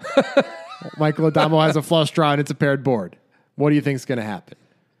 no. Michael Addamo has a flush draw, and it's a paired board. What do you think is going to happen?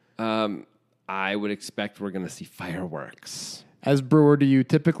 I would expect we're going to see fireworks. As Brewer, do you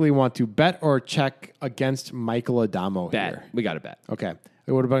typically want to bet or check against Michael Addamo bet. Here? We got to bet. Okay.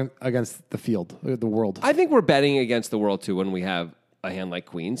 What about against the field, the world? I think we're betting against the world, too, when we have a hand like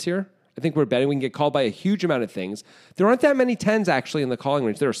queens here. I think we're betting we can get called by a huge amount of things. There aren't that many 10s actually in the calling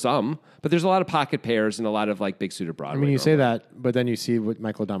range. There are some, but there's a lot of pocket pairs and a lot of like big suited Broadway. I mean, you say that, but then you see what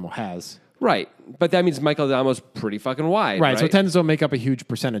Michael Addamo has. Right. But that means Michael Addamo's pretty fucking wide. Right. So 10s don't make up a huge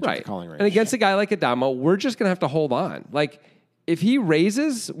percentage of the calling range. And against a guy like Addamo, we're just going to have to hold on. Like, if he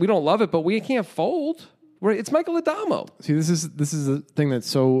raises, we don't love it, but we can't fold. It's Michael Addamo. See, this is the thing that's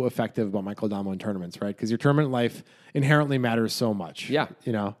so effective about Michael Addamo in tournaments, right? Because your tournament life inherently matters so much. Yeah.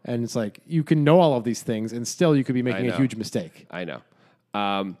 And it's like you can know all of these things and still you could be making a huge mistake. I know.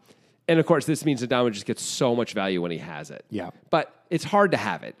 And of course, this means Addamo just gets so much value when he has it. Yeah. But it's hard to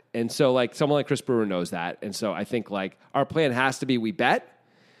have it. And so, like, someone like Chris Brewer knows that. And so I think, like, our plan has to be we bet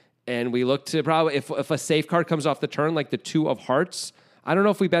and we look to probably, if a safe card comes off the turn, like the 2 of hearts, I don't know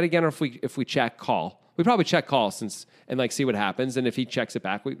if we bet again or if we check call. We probably check call and like see what happens. And if he checks it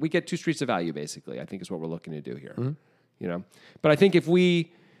back, we get 2 streets of value basically. I think is what we're looking to do here. You know, but I think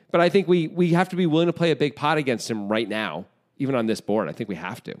we have to be willing to play a big pot against him right now, even on this board. I think we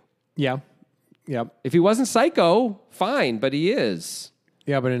have to. Yeah. Yeah. If he wasn't psycho, fine, but he is.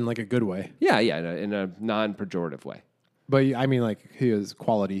 Yeah, but in like a good way. Yeah, in a non-pejorative way. But I mean, like he is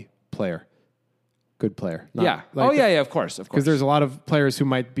quality player, good player. Yeah. Like Of course. Because there's a lot of players who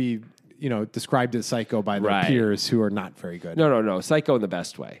might be, described as psycho by their peers who are not very good. No. Psycho in the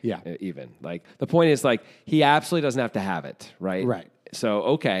best way. Yeah. Even like the point is like he absolutely doesn't have to have it, right? Right. So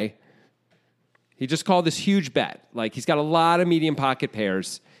okay. He just called this huge bet. Like he's got a lot of medium pocket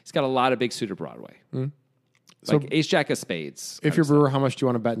pairs. He's got a lot of big suited Broadway. So like ace jack of spades. If you're Brewer, how much do you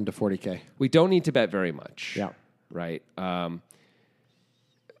want to bet into 40K? We don't need to bet very much. Yeah. Right.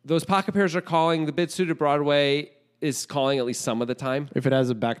 Those pocket pairs are calling. The big suited Broadway is calling at least some of the time. If it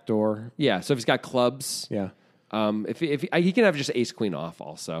has a back door. Yeah. So if he's got clubs. Yeah. If he can have just ace queen off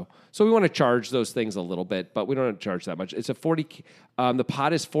also. So we want to charge those things a little bit, but we don't want to charge that much. It's a 40. The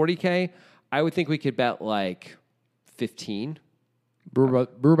pot is 40K. I would think we could bet like 15.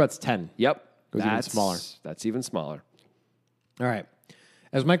 Brewer bets 10. Yep. Goes even smaller. That's even smaller. All right.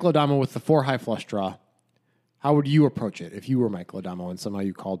 As Michael Addamo with the 4 high flush draw, how would you approach it if you were Michael Addamo and somehow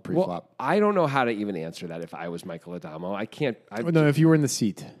you called pre-flop? Well, I don't know how to even answer that if I was Michael Addamo. I can't. No, if you were in the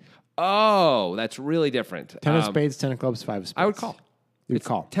seat. Oh, that's really different. 10 of spades, 10 of clubs, 5 of spades. I would call. You'd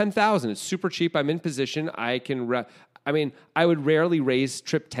call. 10,000. It's super cheap. I'm in position. I can. I would rarely raise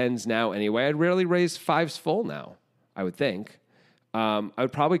trip 10s now anyway. I'd rarely raise 5s full now, I would think. I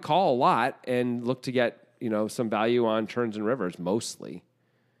would probably call a lot and look to get, some value on turns and rivers mostly.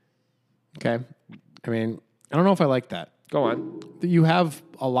 Okay. I mean, I don't know if I like that. Go on. You have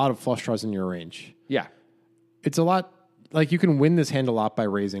a lot of flush draws in your range. Yeah. It's a lot, like you can win this hand a lot by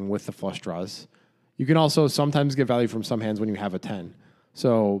raising with the flush draws. You can also sometimes get value from some hands when you have a 10.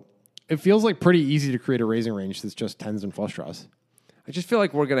 So it feels like pretty easy to create a raising range that's just 10s and flush draws. I just feel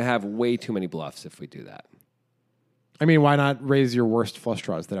like we're going to have way too many bluffs if we do that. I mean, why not raise your worst flush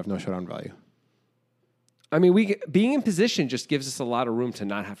draws that have no showdown value? I mean, being in position just gives us a lot of room to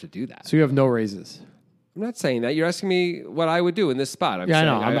not have to do that. So you have no raises. I'm not saying that. You're asking me what I would do in this spot. I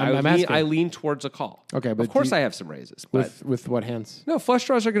know. I'm asking. I lean towards a call. Okay, but of course I have some raises. But with what hands? No, flush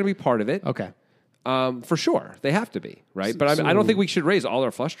draws are going to be part of it. Okay. For sure. They have to be, right? But I don't think we should raise all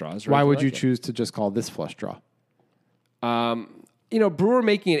our flush draws. Why would you choose to just call this flush draw? Brewer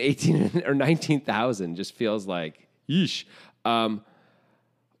making it 18 or 19,000 just feels like, yeesh.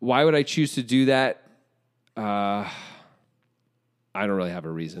 Why would I choose to do that? I don't really have a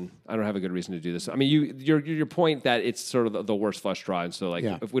reason. I don't have a good reason to do this. I mean, your point that it's sort of the worst flush draw, and so like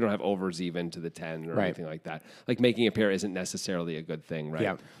if we don't have overs even to the 10 or anything like that, like making a pair isn't necessarily a good thing,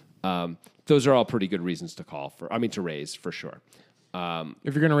 right? Yeah. Those are all pretty good reasons to to raise for sure.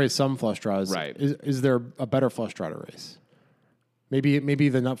 If you're going to raise some flush draws, right? Is there a better flush draw to raise? Maybe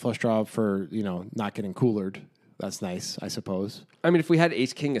the nut flush draw for not getting coolered. That's nice, I suppose. I mean, if we had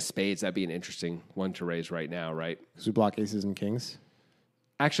ace king of spades, that'd be an interesting one to raise right now, right? Because we block aces and kings.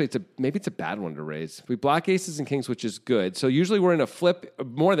 Actually, maybe it's a bad one to raise. We block aces and kings, which is good. So usually we're in a flip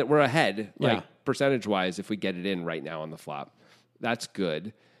more that we're ahead, like percentage wise, if we get it in right now on the flop. That's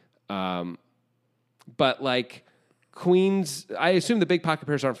good. But like queens, I assume the big pocket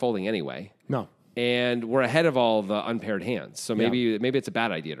pairs aren't folding anyway. No. And we're ahead of all the unpaired hands. So maybe it's a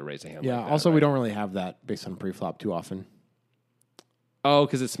bad idea to raise a hand. Yeah. Like that, also, right? we don't really have that based on pre-flop too often. Oh,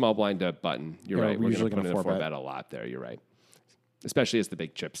 because it's small blind to button. You're right. We're usually going to 4-bet a lot there. You're right. Especially as the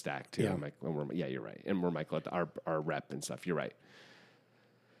big chip stack too. Yeah. You're right. And we're Michael at our rep and stuff. You're right.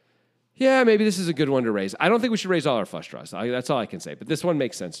 Yeah, maybe this is a good one to raise. I don't think we should raise all our flush draws. That's all I can say. But this one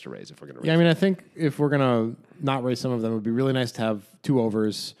makes sense to raise if we're going to raise. Yeah, I mean, I think if we're going to not raise some of them, it would be really nice to have 2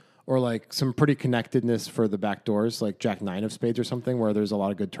 overs or like some pretty connectedness for the back doors, like Jack 9 of spades or something, where there's a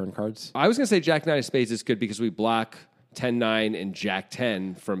lot of good turn cards. I was going to say Jack 9 of spades is good because we block 10-9 and Jack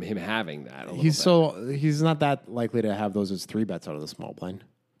 10 from him having that. He's not that likely to have those as 3 bets out of the small blind.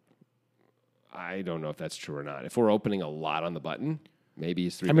 I don't know if that's true or not. If we're opening a lot on the button, maybe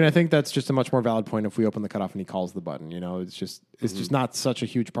he's 3. I mean, I think that's just a much more valid point if we open the cutoff and he calls the button. It's just not such a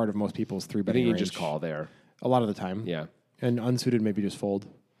huge part of most people's 3-betting range. You just call there a lot of the time. Yeah, and unsuited maybe just fold.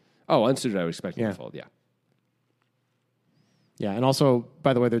 Oh, unsuited, I would expect him to fold. Yeah. Yeah, and also,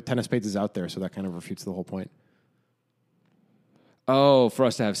 by the way, the 10 of spades is out there, so that kind of refutes the whole point. Oh, for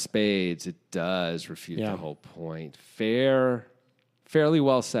us to have spades, it does refute the whole point. Fairly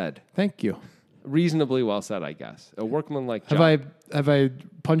well said. Thank you. Reasonably well said, I guess. A workmanlike job. Have I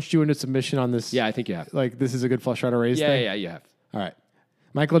punched you into submission on this? Yeah, I think you have. Like, this is a good flush draw to raise thing? Yeah, you have. All right.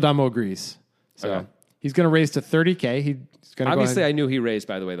 Michael Addamo agrees. So Okay. he's going to raise to 30K. He's going to Obviously, I knew he raised,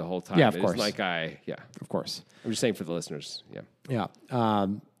 by the way, the whole time. Yeah, of It course. was like Of course. I'm just saying for the listeners. Yeah. Yeah.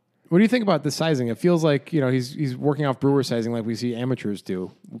 What do you think about the sizing? It feels like, he's working off brewer sizing like we see amateurs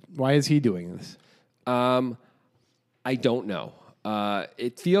do. Why is he doing this? I don't know.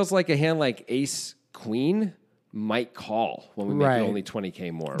 It feels like a hand like Ace Queen might call when we make Right. it only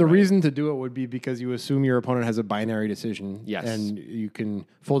 20K more. The right? reason to do it would be because you assume your opponent has a binary decision. Yes. And you can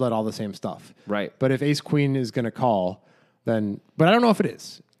fold out all the same stuff. Right. But if Ace Queen is going to call, then... But I don't know if it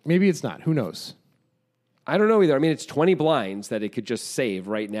is. Maybe it's not. Who knows? I don't know either. I mean, it's 20 blinds that it could just save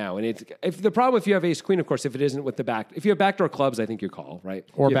right now. And if the problem if you have Ace Queen, of course, if it isn't with the back... If you have backdoor clubs, I think you call, right?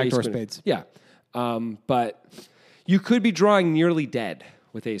 Or You have backdoor Ace Queen. spades. Yeah. But you could be drawing nearly dead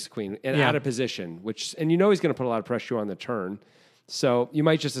with Ace Queen and Yeah. out of position, and he's going to put a lot of pressure on the turn. So you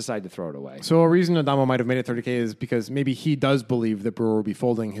might just decide to throw it away. So a reason Addamo might have made it 30K is because maybe he does believe that Brewer will be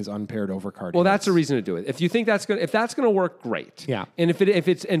folding his unpaired overcard. Well, that's a reason to do it. If you think that's going to work, great. Yeah. And if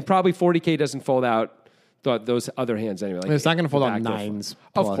it's probably 40K doesn't fold out those other hands anyway. Like It's not going to fold the out backdoor nines.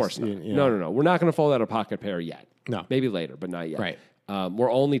 Of plus, course not. you know. No. We're not going to fold out a pocket pair yet. No. Maybe later, but not yet. Right.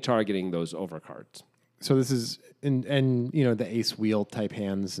 We're only targeting those overcards. So this is and the ace wheel type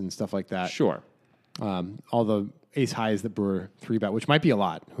hands and stuff like that. Sure. All the ace highs that Brewer 3-bet, which might be a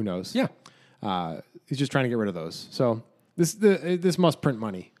lot. Who knows? Yeah. He's just trying to get rid of those. So this must print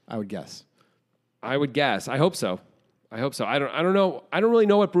money, I would guess. I would guess. I hope so. I don't know. I don't really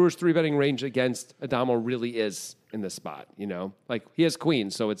know what Brewer's 3-betting range against Addamo really is in this spot. Like he has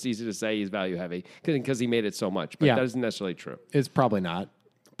queens, so it's easy to say he's value heavy because he made it so much. But Yeah. that isn't necessarily true. It's probably not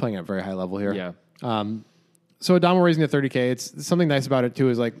playing at a very high level here. Yeah. So Addamo raising to 30K, it's something nice about it too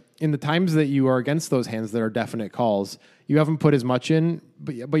is like in the times that you are against those hands that are definite calls, you haven't put as much in,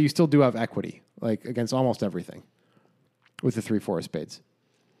 but you still do have equity, like against almost everything with the 3-4 of spades.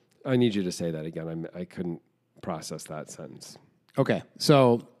 I need you to say that again. I couldn't process that sentence. Okay,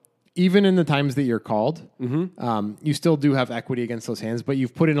 so even in the times that you're called, you still do have equity against those hands, but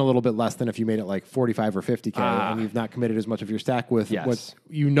you've put in a little bit less than if you made it like 45 or 50K, and you've not committed as much of your stack with Yes. what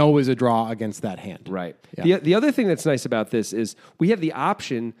you know is a draw against that hand. Right. Yeah. The other thing that's nice about this is we have the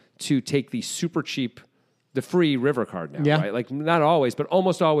option to take the super cheap, the free river card now, Yeah. right? Like not always, but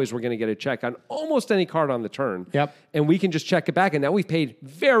almost always we're going to get a check on almost any card on the turn. Yep. And we can just check it back. And now we've paid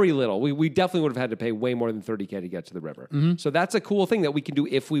very little. We definitely would have had to pay way more than 30K to get to the river. So that's a cool thing that we can do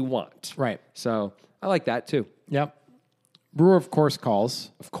if we want. Right. So I like that too. Yep. Brewer, of course,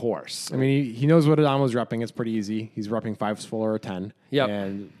 calls. Of course. I mean, he knows what Adamo's repping. It's pretty easy. He's repping 5s full or a 10. Yep.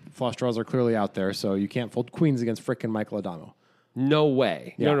 And flush draws are clearly out there, so you can't fold queens against frickin' Michael Addamo. No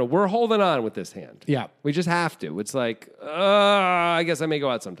way. Yeah. No. We're holding on with this hand. Yeah. We just have to. It's like, I guess I may go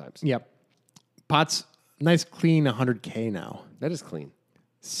out sometimes. Yep. Pot's nice, clean 100K now. That is clean.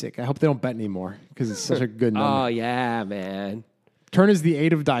 Sick. I hope they don't bet anymore because it's such a good number. Oh, yeah, man. Turn is the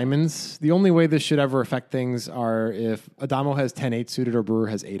 8 of diamonds. The only way this should ever affect things are if Addamo has 10-8 suited or Brewer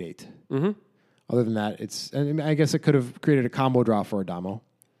has 8-8. Other than that, I guess it could have created a combo draw for Addamo.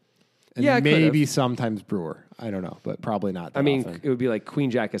 And Yeah, it could maybe have. sometimes Brewer. I don't know, but probably not. That I mean, often. it would be like Queen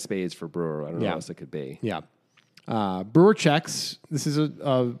Jack of Spades for Brewer. I don't know Yeah. what else it could be. Yeah. Brewer checks. This is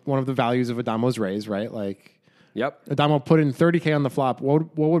one of the values of Adamo's raise, right? Like Yep. Adamo put in 30K on the flop.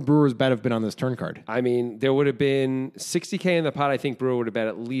 What would Brewer's bet have been on this turn card? I mean, there would have been 60K in the pot. I think Brewer would have bet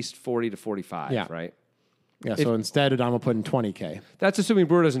at least 40 to 45, Yeah. right? Yeah, so instead Adamo put in 20K. That's assuming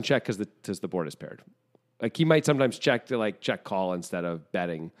Brewer doesn't check because the board is paired. Like he might sometimes check to check call instead of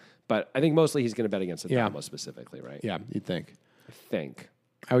betting. But I think mostly he's going to bet against Addamo Yeah. specifically, right? Yeah, you'd think. I think.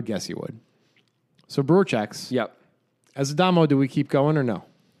 I would guess he would. So Brewer checks. Yep. As Adamo, do we keep going or no?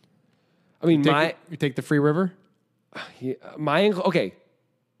 I mean, You take the free river? okay,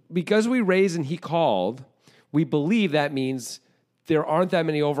 because we raised and he called, we believe that means there aren't that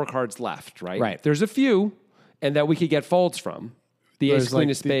many overcards left, right? Right. There's a few, and that we could get folds from. The There's ace, queen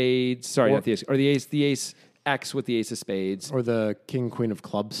like of spades. Sorry, or- not the ace. Or the ace X with the ace of spades. Or the king, queen of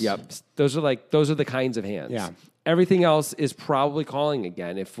clubs? Yep. Those are the kinds of hands. Yeah. Everything else is probably calling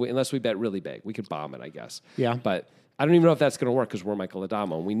again unless we bet really big. We could bomb it, I guess. Yeah. But I don't even know if that's going to work because we're Michael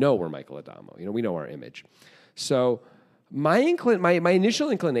Addamo, and we know we're Michael Addamo. We know our image. So my initial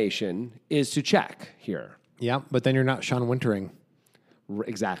inclination is to check here. Yeah, but then you're not Sean Wintering.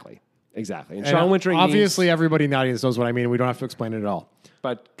 Exactly. And And Sean Wintering obviously, everybody in the audience knows what I mean. We don't have to explain it at all.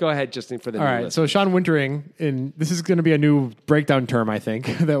 but go ahead, Justin, for the All new right, list. so Sean Wintering, and this is going to be a new breakdown term, I think,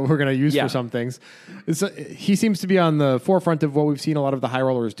 that we're going to use Yeah. for some things. He seems to be on the forefront of what we've seen a lot of the high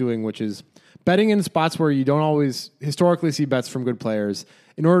rollers doing, which is betting in spots where you don't always historically see bets from good players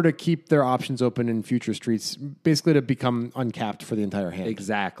in order to keep their options open in future streets, basically to become uncapped for the entire hand.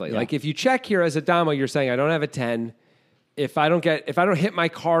 Exactly. Yeah. Like if you check here as Addamo, you're saying I don't have a 10. If I don't hit my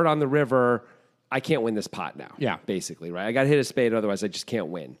card on the river, I can't win this pot now. Yeah. Basically, right? I got to hit a spade, otherwise I just can't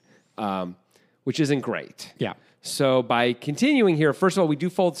win, which isn't great. Yeah. So by continuing here, first of all, we do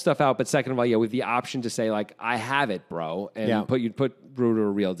fold stuff out, but second of all, we have the option to say like, I have it, bro, and put Brewer to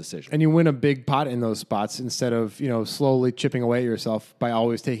a real decision. And you win a big pot in those spots instead of, slowly chipping away at yourself by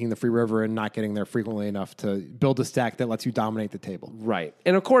always taking the free river and not getting there frequently enough to build a stack that lets you dominate the table. Right.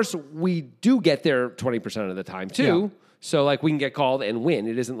 And of course, we do get there 20% of the time too. Yeah. So like we can get called and win.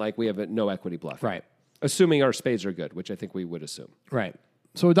 It isn't like we have no equity bluff. Right. Assuming our spades are good, which I think we would assume. Right.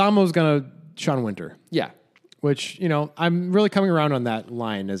 So Addamo's going to Sean Winter. Yeah. Which, I'm really coming around on that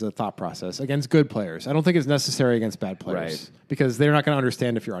line as a thought process against good players. I don't think it's necessary against bad players because they're not going to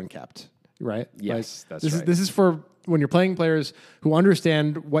understand if you're uncapped, right? Yes, like, that's right. This is for when you're playing players who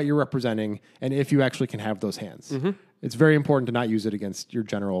understand what you're representing and if you actually can have those hands. Mm-hmm. It's very important to not use it against your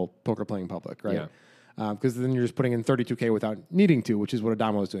general poker playing public, right? Yeah. Because then you're just putting in 32K without needing to, which is what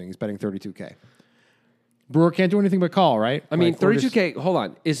Addamo is doing. He's betting 32K. Brewer can't do anything but call, right? I mean, 32K, hold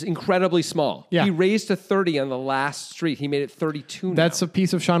on, is incredibly small. Yeah. He raised to 30 on the last street. He made it 32 now. That's a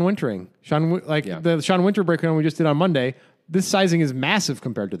piece of Sean Wintering. The Sean Winter breakdown we just did on Monday, this sizing is massive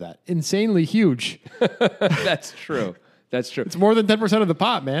compared to that. Insanely huge. That's true. That's true. It's more than 10% of the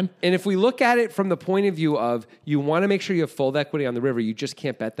pot, man. And if we look at it from the point of view of you want to make sure you have fold equity on the river, you just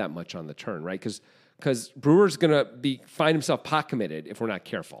can't bet that much on the turn, right? Because Brewer's going to find himself pot committed if we're not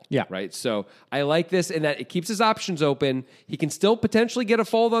careful. Yeah. Right? So I like this in that it keeps his options open. He can still potentially get a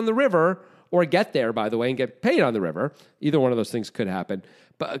fold on the river or get there, by the way, and get paid on the river. Either one of those things could happen.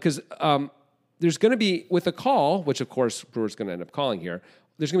 But because there's going to be, with a call, which of course Brewer's going to end up calling here,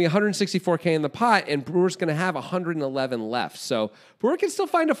 there's going to be 164K in the pot, and Brewer's going to have 111 left. So Brewer can still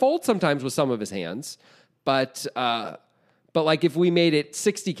find a fold sometimes with some of his hands. But like if we made it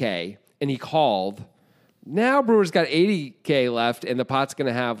 60K and he called, now Brewer's got 80K left, and the pot's going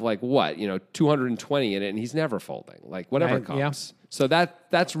to have 220 in it, and he's never folding, whatever comes. Yeah. So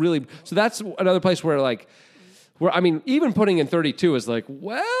that's another place where even putting in 32 is do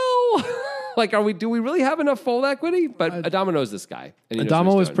we really have enough fold equity? But Addamo knows this guy.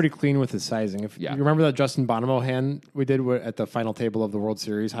 Addamo is pretty clean with his sizing. If you remember that Justin Bonomo hand we did at the final table of the World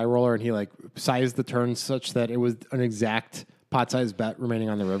Series high roller, and he sized the turn such that it was an exact pot-sized bet remaining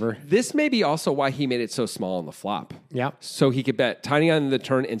on the river. This may be also why he made it so small on the flop. Yeah. So he could bet tiny on the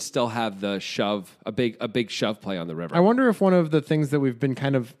turn and still have the shove, a big shove play on the river. I wonder if one of the things that we've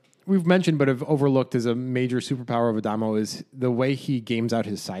mentioned but have overlooked as a major superpower of Addamo is the way he games out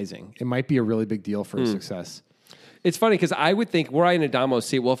his sizing. It might be a really big deal for his success. It's funny because I would think, were I in Addamo's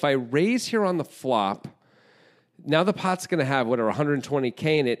seat, well, if I raise here on the flop, now the pot's going to have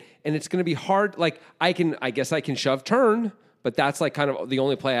 120K in it, and it's going to be hard. I guess I can shove turn, but that's kind of the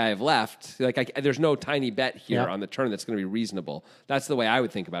only play I have left. There's no tiny bet here on the turn that's going to be reasonable. That's the way I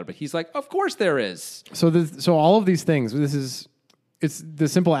would think about it. But he's like, of course there is. So all of these things, it's the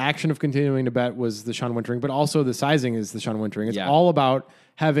simple action of continuing to bet was the Sean Wintering, but also the sizing is the Sean Wintering. It's all about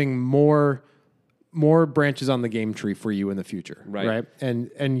having more branches on the game tree for you in the future, right?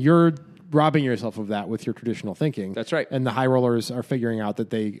 And you're robbing yourself of that with your traditional thinking. That's right. And the high rollers are figuring out that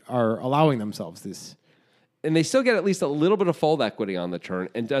they are allowing themselves this. And they still get at least a little bit of fold equity on the turn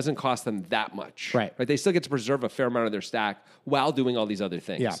and doesn't cost them that much. Right. They still get to preserve a fair amount of their stack while doing all these other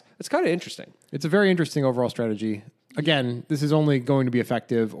things. Yeah. It's kind of interesting. It's a very interesting overall strategy. Again, this is only going to be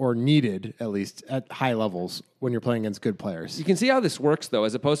effective or needed, at least, at high levels when you're playing against good players. You can see how this works, though,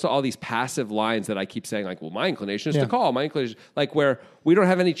 as opposed to all these passive lines that I keep saying, my inclination is to call. My inclination, where we don't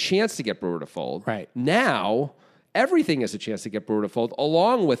have any chance to get Brewer to fold. Right. Now, everything is a chance to get Brewer to fold,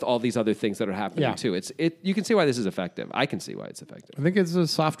 along with all these other things that are happening, too. You can see why this is effective. I can see why it's effective. I think it's a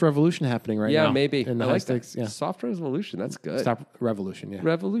soft revolution happening now. Yeah, maybe. In the high stakes. Yeah. Soft revolution. That's good. Stop revolution, yeah.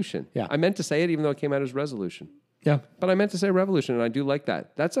 Revolution. Yeah. I meant to say it even though it came out as resolution. Yeah. But I meant to say revolution, and I do like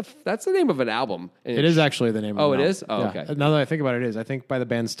that. That's the name of an album. It is actually the name of an album. Oh, it is? Oh, okay. Now that I think about it, it is. I think by the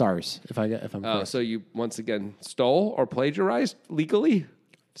band Stars, if I'm correct. So you once again stole or plagiarized legally?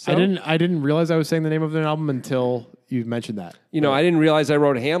 So? I didn't realize I was saying the name of an album until you mentioned that. I didn't realize I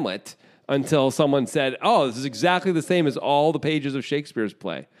wrote Hamlet until someone said, "Oh, this is exactly the same as all the pages of Shakespeare's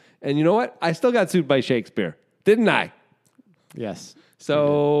play." And you know what? I still got sued by Shakespeare, didn't I? Yes.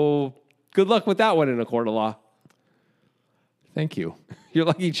 So good luck with that one in a court of law. Thank you. You're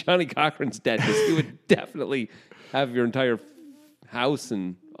lucky Johnny Cochran's dead because he would definitely have your entire house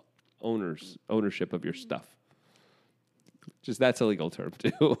and ownership of your stuff. Just that's a legal term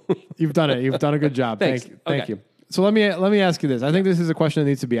too. You've done it. You've done a good job. Thanks. Thank Okay. you. So let me ask you this. I think this is a question that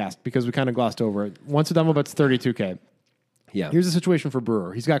needs to be asked because we kind of glossed over it. Once Addamo bets 32K. Yeah. Here's the situation for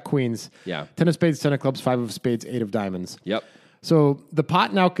Brewer. He's got queens. Yeah. 10 of spades, 10 of clubs, 5 of spades, 8 of diamonds. Yep. So the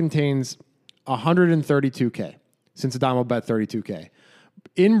pot now contains 132K since Addamo bet 32K.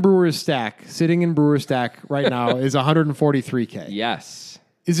 In Brewer's stack, sitting in Brewer's stack right now is 143K. Yes.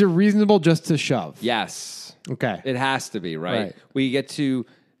 Is it reasonable just to shove? Yes. Okay. It has to be, right? Right. We get to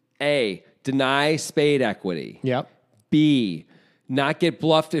A, deny spade equity. Yep. B, not get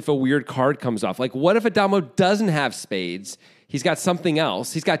bluffed if a weird card comes off. Like, what if Addamo doesn't have spades? He's got something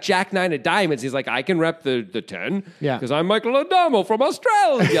else. He's got Jack 9 of diamonds. He's like, I can rep the 10 Yeah. because I'm Michael Addamo from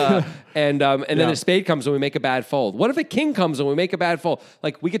Australia. and then a spade comes and we make a bad fold. What if a king comes and we make a bad fold?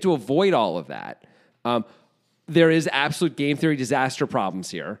 Like, we get to avoid all of that. There is absolute game theory disaster problems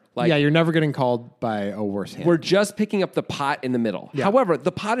here. Like, Yeah, you're never getting called by a worse hand. we're just picking up the pot in the middle. Yeah. However,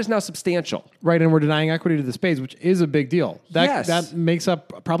 the pot is now substantial. Right, and we're denying equity to the spades, which is a big deal. Yes. That makes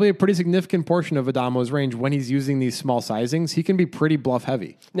up probably a pretty significant portion of Adamo's range when he's using these small sizings. He can be pretty bluff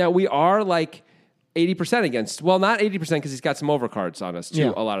heavy. Now, we are like 80% against, well, not 80% because he's got some overcards on us too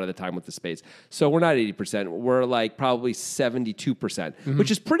Yeah. a lot of the time with the spades. So we're not 80%. We're like probably 72%, which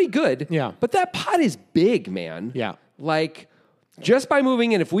is pretty good. Yeah. But that pot is big, man. Yeah. Like, just by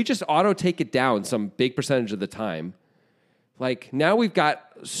moving in, if we just auto take it down some big percentage of the time, like now we've got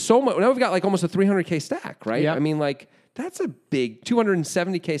so much, now we've got like almost a 300K stack, right? Yeah. I mean, like, that's a big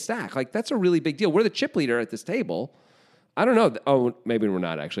 270K stack. Like, that's a really big deal. We're the chip leader at this table. I don't know. Oh, maybe we're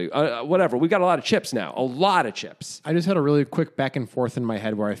not actually. Whatever. We've got a lot of chips now. A lot of chips. I just had a really quick back and forth in my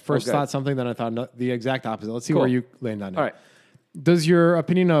head where I first Okay. thought something, then I thought the exact opposite. Let's see Cool. where you land on it. All right. Does your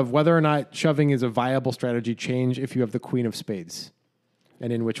opinion of whether or not shoving is a viable strategy change if you have the queen of spades?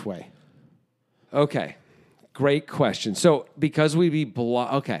 And in which way? Okay. Great question. So because we be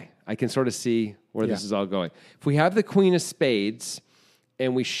okay, I can sort of see where this Yeah. is all going. If we have the queen of spades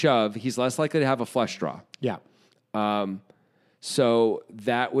and we shove, he's less likely to have a flush draw. Yeah. So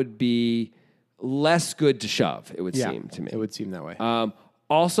that would be less good to shove, it would Yeah. seem to me. It would seem that way.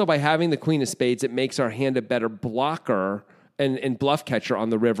 Also, by having the queen of spades, it makes our hand a better blocker and bluff catcher on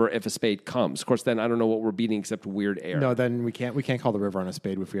the river if a spade comes. Of course, then I don't know what we're beating except weird air. no, then we can't call the river on a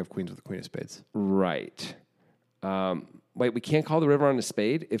spade if we have queens with the queen of spades. Right. Wait, we can't call the river on a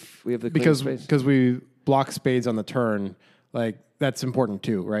spade if we have the queen of spades? Because we block spades on the turn, like that's important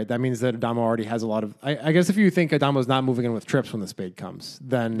too, right? That means that Addamo already has a lot of. I guess if you think Adamo's not moving in with trips when the spade comes,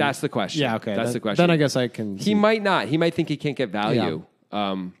 then That's the question. Yeah, okay, That's then, the question. Then I guess I can. He might not. He might think he can't get value.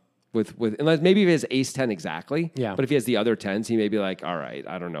 With unless maybe if he has ace 10 exactly. Yeah. But if he has the other 10s, he may be like, all right,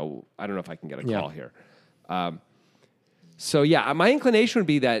 I don't know if I can get a Yeah. call here. So yeah, my inclination would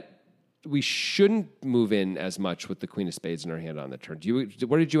be that we shouldn't move in as much with the queen of spades in our hand on the turn.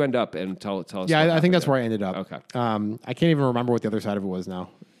 Where did you end up? And tell us. Yeah, what I think happened that's there. where I ended up. Okay. I can't even remember what the other side of it was now.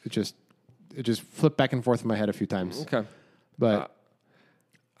 It just flipped back and forth in my head a few times. Okay. But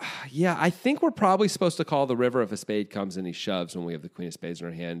Yeah, I think we're probably supposed to call the river if a spade comes and he shoves when we have the queen of spades in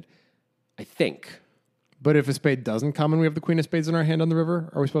our hand. I think. but if a spade doesn't come and we have the queen of spades in our hand on the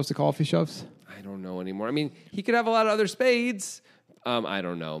river, are we supposed to call if he shoves? I don't know anymore. I mean, he could have a lot of other spades. I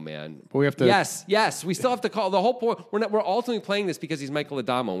don't know, man. But we have to. Yes. We still have to call. The whole point. We're ultimately playing this because he's Michael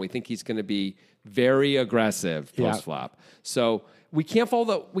Addamo, and we think he's going to be very aggressive Yeah. post flop. So we can't fold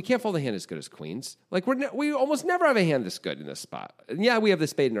the hand as good as queens. Like we almost never have a hand this good in this spot. And yeah, we have the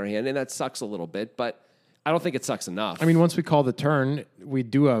spade in our hand, and that sucks a little bit, but I don't think it sucks enough. I mean, once we call the turn, we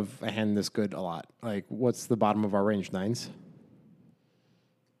do have a hand this good a lot. Like, what's the bottom of our range? Nines?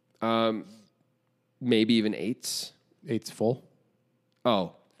 Maybe even eights. Eight's full?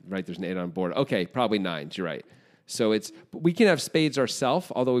 Oh, right. There's an 8 on board. Okay, probably 9s. You're right. So we can have spades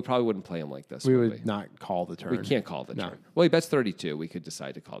ourselves, although we probably wouldn't play them like this. We would would not call the turn. We can't call the No. turn. Well, he bets 32. We could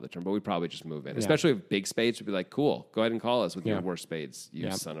decide to call the turn, but we'd probably just move in. Especially with big spades, we'd be like, cool, go ahead and call us with Yeah. your worst spades, you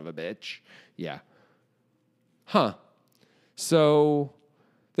Yeah. son of a bitch. Yeah. Huh. So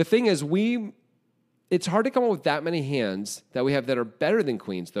the thing is, it's hard to come up with that many hands that we have that are better than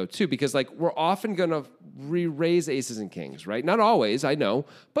queens, though, too, because like we're often going to re-raise aces and kings, right? Not always, I know,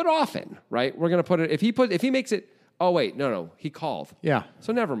 but often, right? We're going to put it, if he makes it, oh, wait, no, he called. Yeah.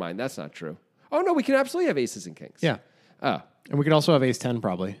 So never mind, that's not true. Oh, no, we can absolutely have aces and kings. Yeah. Oh, And we could also have ace 10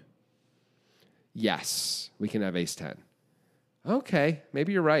 probably. yes, we can have ace 10. Okay,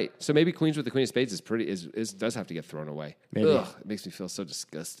 maybe you're right. So maybe queens with the queen of spades does have to get thrown away. Maybe. Ugh, it makes me feel so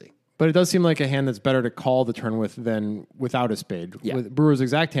disgusting. But it does seem like a hand that's better to call the turn with than without a spade. Yeah. With Brewer's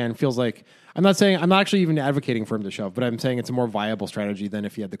exact hand feels like I'm not actually even advocating for him to shove, but I'm saying it's a more viable strategy than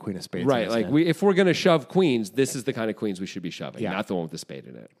if he had the queen of spades. Right. Like if we're going to shove queens, this is the kind of queens we should be shoving, not the one with the spade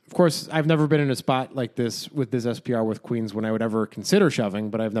in it. Of course, I've never been in a spot like this with this SPR with queens when I would ever consider shoving,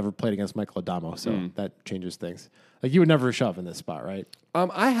 but I've never played against Michael Addamo, so that changes things. Like you would never shove in this spot, right?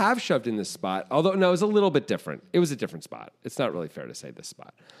 I have shoved in this spot, although no, it was a little bit different. It was a different spot. It's not really fair to say this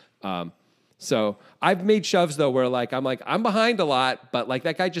spot. So I've made shoves though where I'm behind a lot, but like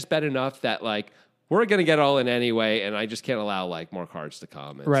that guy just bet enough that like we're going to get all in anyway, and I just can't allow like more cards to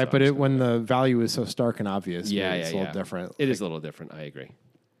come. And right, so but when the value is so stark and obvious, it's a little different. It is a little different. I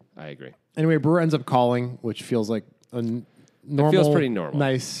agree. Anyway, Brewer ends up calling, which feels like a normal, it feels pretty normal.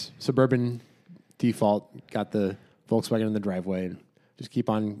 Nice suburban default. Got the Volkswagen in the driveway and just keep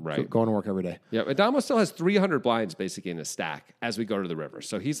on going to work every day. Yeah, Addamo still has 300 blinds basically in a stack as we go to the river.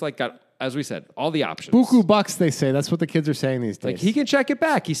 So he's like got, as we said, all the options. Buku bucks, they say. That's what the kids are saying these days. Like he can check it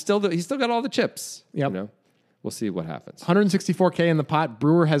back. He's still got all the chips. Yep. You know? We'll see what happens. 164K in the pot.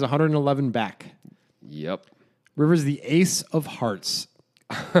 Brewer has 111 back. Yep. River's the ace of hearts.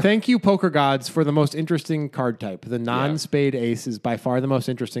 Thank you, poker gods, for the most interesting card type. The non-spade ace is by far the most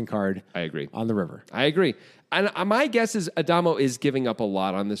interesting card. I agree. On the river. I agree. And my guess is Addamo is giving up a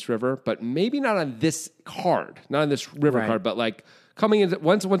lot on this river, but maybe not on this card, not on this river card, but like coming in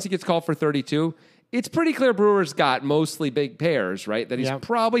once he gets called for 32. It's pretty clear Brewer's got mostly big pairs, right? That he's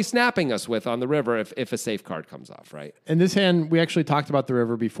probably snapping us with on the river if a safe card comes off, right? In this hand, we actually talked about the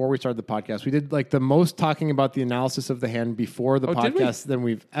river before we started the podcast. We did like the most talking about the analysis of the hand before the podcast than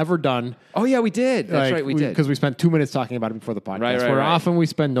we've ever done. Oh, yeah, we did. That's right, we did. Because we spent 2 minutes talking about it before the podcast, where often we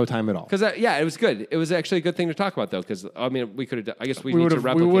spend no time at all. Because, it was good. It was actually a good thing to talk about, though, because, I mean, we could have, I guess we need to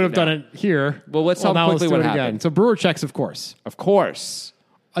replicate it. We would have done it here. Well, let's tell quickly what happened. Again. So Brewer checks, of course. Of course.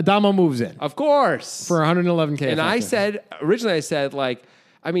 Addamo moves in. Of course. For 111K. And originally I said, like,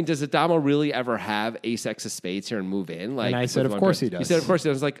 I mean, does Addamo really ever have ace X of spades here and move in? Like, and I said, of course he does. You said, of course he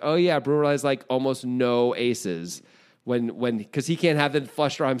does. I was like, oh yeah, Brewer has like almost no aces because he can't have the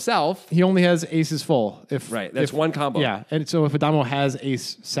flush draw himself. He only has aces full. That's one combo. Yeah, and so if Addamo has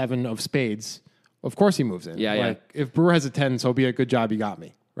ace 7 of spades, of course he moves in. Yeah. If Brewer has a 10, so be a good job, you got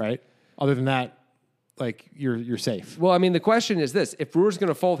me, right? Other than that, like you're safe. Well, I mean, the question is this: if Brewer's going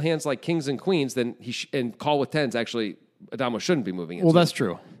to fold hands like kings and queens, then and call with tens. Actually, Addamo shouldn't be moving in. Well, that's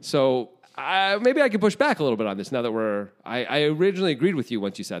true. So maybe I can push back a little bit on this now that I originally agreed with you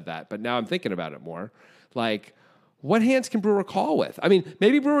once you said that, but now I'm thinking about it more. Like, what hands can Brewer call with? I mean,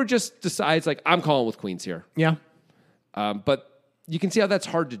 maybe Brewer just decides like I'm calling with queens here. Yeah, but you can see how that's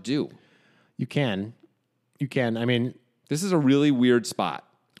hard to do. You can. I mean, this is a really weird spot.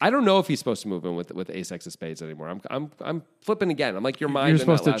 I don't know if he's supposed to move in with ace X of spades anymore. I'm flipping again. I'm like your mind. You're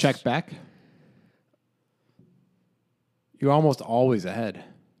supposed to check back. You're almost always ahead.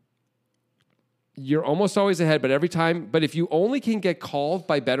 You're almost always ahead, but every time. But if you only can get called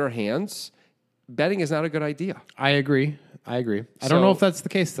by better hands, betting is not a good idea. I agree. I don't know if that's the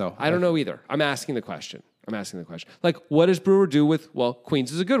case though. I don't know either. I'm asking the question. Like, what does Brewer do with? Well,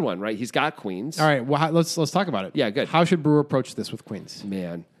 queens is a good one, right? He's got queens. All right. Well, let's talk about it. Yeah, good. How should Brewer approach this with queens?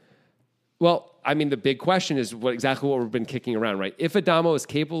 Man. Well, I mean, the big question is exactly what we've been kicking around, right? If Addamo is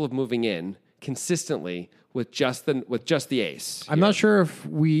capable of moving in consistently with just the ace, I'm not sure if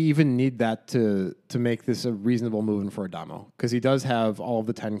we even need that to make this a reasonable move for Addamo because he does have all of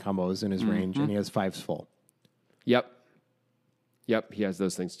the 10 combos in his range and he has 5s full. Yep, he has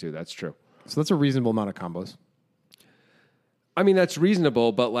those things too. That's true. So that's a reasonable amount of combos. I mean, that's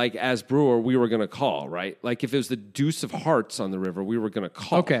reasonable, but like as Brewer, we were going to call, right? Like if it was the deuce of hearts on the river, we were going to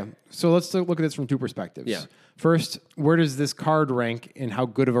call. Okay, so let's look at this from two perspectives. Yeah. First, where does this card rank in how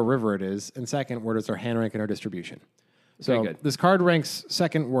good of a river it is? And second, where does our hand rank in our distribution? So this card ranks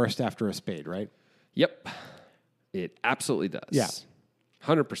second worst after a spade, right? Yep. It absolutely does. Yeah.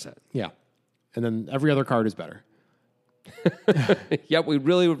 100%. Yeah. And then every other card is better. Yep, we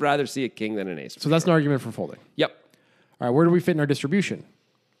really would rather see a king than an ace. So that's an argument for folding. Yep. All right, where do we fit in our distribution?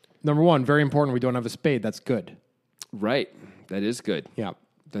 Number one, very important, we don't have a spade. That's good. Right. That is good. Yeah.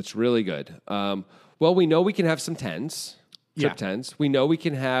 That's really good. Well, we know we can have some tens, trip tens. We know we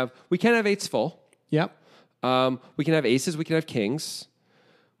can have eights full. Yep. We can have aces. We can have kings.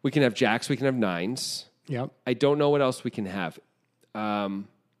 We can have jacks. We can have nines. Yep. I don't know what else we can have.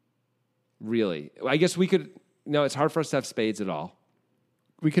 Really. I guess we could. No, it's hard for us to have spades at all.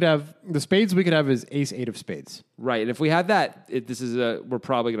 We could have the spades. We could have is ace 8 of spades. Right, and if we had that, we're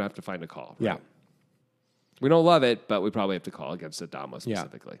probably going to have to find a call. Right? Yeah, we don't love it, but we probably have to call against Addamo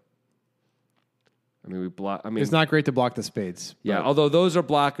specifically. I mean, we block. I mean, It's not great to block the spades. yeah. but- Although those are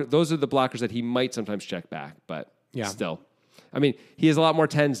the blockers that he might sometimes check back, but Yeah. still. I mean, he has a lot more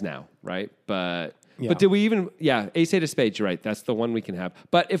tens now, right? But Yeah. but did we even? Yeah, ace eight of spades. You're right. That's the one we can have.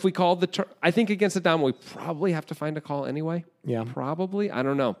 But if we call the turn, I think against Addamo, we probably have to find a call anyway. Yeah. Probably. I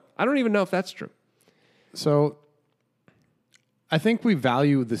don't know. I don't even know if that's true. So I think we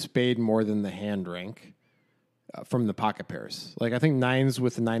value the spade more than the hand rank from the pocket pairs. Like I think nines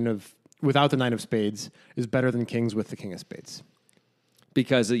with without the 9 of spades is better than kings with the king of spades.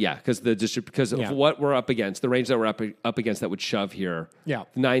 Because because of Yeah. what we're up against, the range that we're up against that would shove here. Yeah.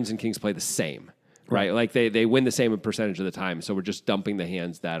 Nines and kings play the same, right? Like they win the same percentage of the time. So we're just dumping the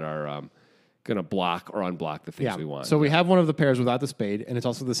hands that are going to block or unblock the things Yeah. we want. So we have one of the pairs without the spade, and it's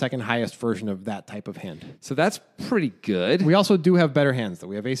also the second highest version of that type of hand. So that's pretty good. We also do have better hands, though.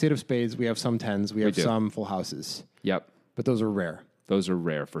 We have ace eight of spades, we have some tens, we have do. some full houses, Yep. but those are rare. Those are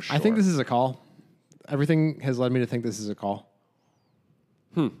rare for sure. I think this is a call. Everything has led me to think this is a call.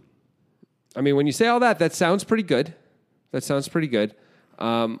 I mean, when you say all that, that sounds pretty good. That sounds pretty good.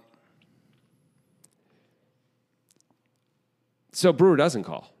 So Brewer doesn't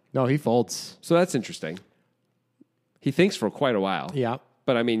call. No, he folds. So that's interesting. He thinks for quite a while. Yeah.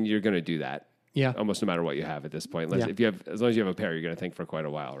 But I mean, you're going to do that. Yeah. Almost no matter what you have at this point. Unless, Yeah. if you have, as long as you have a pair, you're going to think for quite a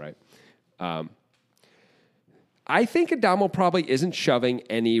while, right? I think Addamo probably isn't shoving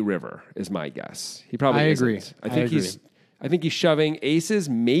any river, is my guess. He probably I isn't. agree. I think he's shoving aces,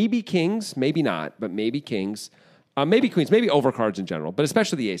 maybe kings, maybe not, but maybe kings, maybe queens, maybe overcards in general, but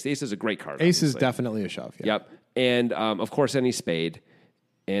especially the ace. The ace is a great card. Ace is obviously. definitely a shove. Yeah. Yep. And of course, any spade.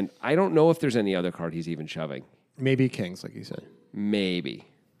 And I don't know if there's any other card he's even shoving. Maybe kings, like you said. Maybe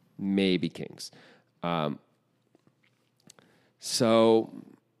kings. So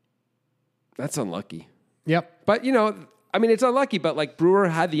that's unlucky. Yep. But, I mean, it's unlucky, but like Brewer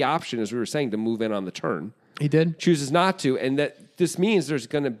had the option, as we were saying, to move in on the turn. He did. Chooses not to. And that this means there's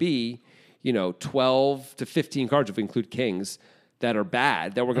going to be, 12 to 15 cards, if we include kings, that are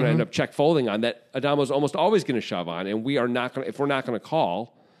bad, that we're going to end up check folding on, that Adamo's almost always going to shove on. And we are not going to, if we're not going to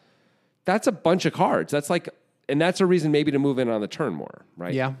call, that's a bunch of cards. That's like, and that's a reason maybe to move in on the turn more,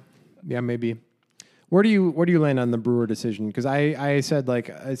 right? Yeah. Yeah, maybe. Where do you land on the Brewer decision? Because I said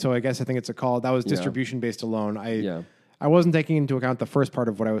so I guess I think it's a call. That was distribution based alone. I wasn't taking into account the first part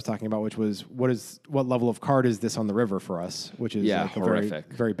of what I was talking about, which was what level of card is this on the river for us, which is like a very,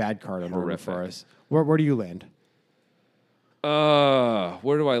 very bad card on the river for us. Where do you land?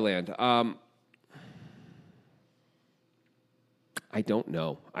 Where do I land? I don't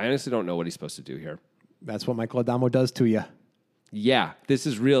know. I honestly don't know what he's supposed to do here. That's what Michael Addamo does to you. Yeah, this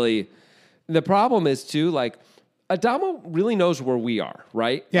is really the problem. Is too like Addamo really knows where we are,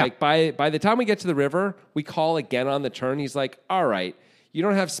 right? Yeah. Like by the time we get to the river, we call again on the turn. He's like, "All right, you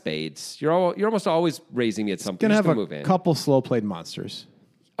don't have spades. You're almost always raising me at something. Gonna have a move in. couple slow played monsters.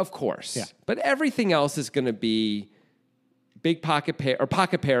 Of course, Yeah. But everything else is going to be big pocket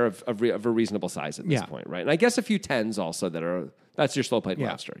pair of a reasonable size at this point, right? And I guess a few tens also that's your slow played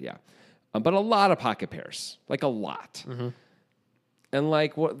monster, yeah. But a lot of pocket pairs, like a lot. Mm-hmm.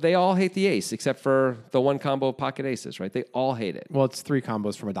 And they all hate the ace except for the one combo of pocket aces, right? They all hate it. Well, it's 3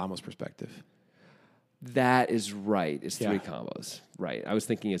 combos from Adamo's perspective. That is right. It's 3 Yeah. combos, right? I was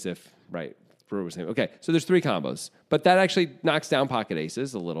thinking as if, right, Brewer was saying, okay, so there's 3 combos. But that actually knocks down pocket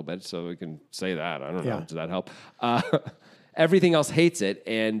aces a little bit, so we can say that. I don't know. Yeah. Does that help? Everything else hates it.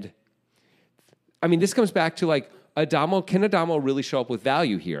 And, I mean, this comes back to, can Addamo really show up with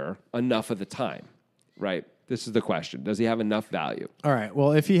value here enough of the time, right? This is the question. Does he have enough value? All right.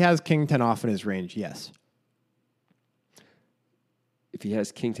 Well, if he has king 10 off in his range, yes. If he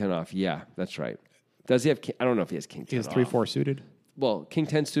has king 10 off, yeah, that's right. Does he have I don't know if he has king 10 He has off. 3-4 suited. Well, king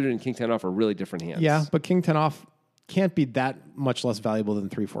 10 suited and king 10 off are really different hands. Yeah, but king 10 off can't be that much less valuable than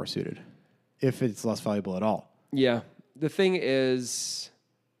 3-4 suited, if it's less valuable at all. Yeah. The thing is,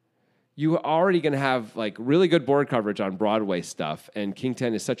 you are already going to have really good board coverage on Broadway stuff, and king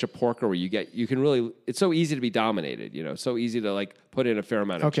 10 is such a porker where it's so easy to be dominated, so easy to put in a fair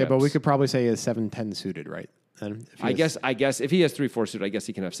amount of Okay, chips. but we could probably say he has 7-10 suited, right? Then if he has- I guess if he has 3-4 suited, I guess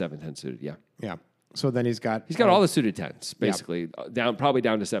he can have 7-10 suited. Yeah. Yeah. So then he's got all the suited tens, basically, probably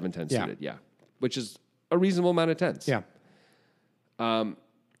down to 7-10 suited. Yeah. Which is a reasonable amount of tens. Yeah. And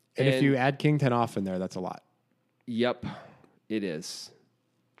if you add king 10 off in there, that's a lot. Yep, it is.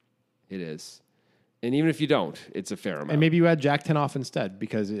 It is. And even if you don't, it's a fair amount. And maybe you add jack 10 off instead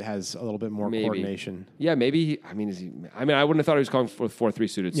because it has a little bit more coordination. Yeah, maybe. I wouldn't have thought he was calling for 4-3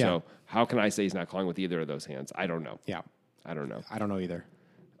 suited. Yeah. So how can I say he's not calling with either of those hands? I don't know. Yeah. I don't know. I don't know either.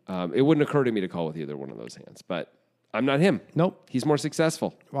 It wouldn't occur to me to call with either one of those hands, but I'm not him. Nope. He's more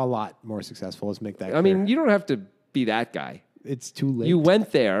successful. A lot more successful. Let's make that clear. I mean, you don't have to be that guy. It's too late. You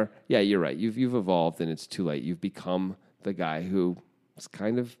went there. Yeah, you're right. You've evolved, and it's too late. You've become the guy who is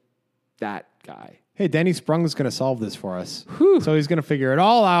kind of that guy. Hey, Danny Sprung's going to solve this for us. So he's going to figure it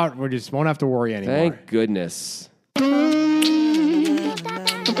all out. We just won't have to worry anymore. Thank goodness.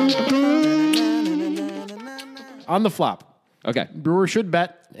 On the flop, Okay. Brewer should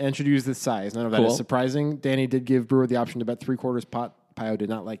bet and should use this size. None of that Cool. is surprising. Danny did give Brewer the option to bet 3/4 pot. Pio did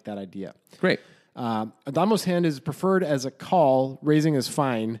not like that idea. Great. Addamo's hand is preferred as a call. Raising is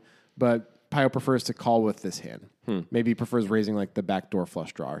fine, but Pio prefers to call with this hand. Maybe he prefers raising like the backdoor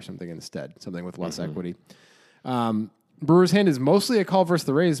flush draw or something instead, something with less equity. Brewer's hand is mostly a call versus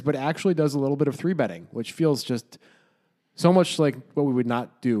the raise, but actually does a little bit of 3-betting, which feels just so much like what we would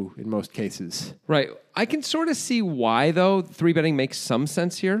not do in most cases. Right. I can sort of see why, though, 3-betting makes some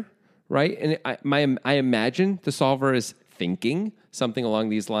sense here, right? And I imagine the solver is thinking something along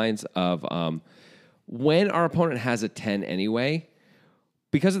these lines of when our opponent has a 10 anyway,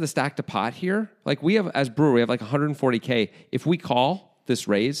 because of the stack to pot here, like we have, as Brewer, we have like 140K. If we call this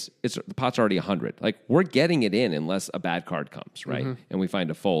raise, the pot's already 100. Like we're getting it in unless a bad card comes, right? And we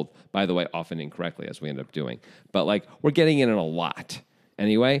find a fold, by the way, often incorrectly as we end up doing. But like we're getting it in a lot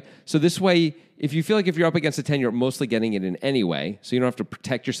anyway. So this way, if you feel like if you're up against a 10, you're mostly getting it in anyway. So you don't have to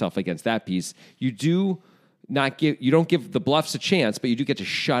protect yourself against that piece. You don't give the bluffs a chance, but you do get to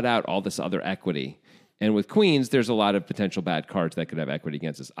shut out all this other equity. And with queens, there's a lot of potential bad cards that could have equity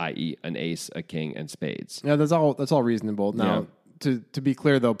against us, i.e. an ace, a king, and spades. Yeah, that's all reasonable. Now, to be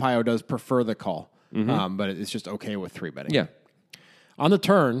clear, though, Pio does prefer the call, but it's just okay with 3-betting. Yeah. On the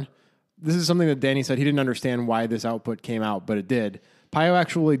turn, this is something that Danny said he didn't understand why this output came out, but it did. Pio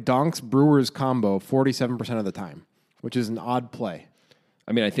actually donks Brewer's combo 47% of the time, which is an odd play.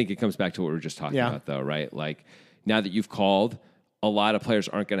 I mean, I think it comes back to what we were just talking about, though, right? Like, now that you've called, a lot of players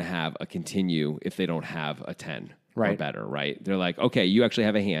aren't going to have a continue if they don't have a 10 or better, right? They're like, okay, you actually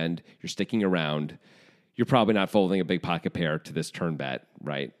have a hand. You're sticking around. You're probably not folding a big pocket pair to this turn bet,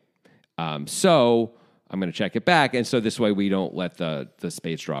 right? So I'm going to check it back. And so this way we don't let the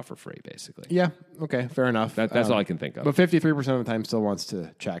spades draw for free, basically. Yeah, okay, fair enough. That's all I can think of. But 53% of the time still wants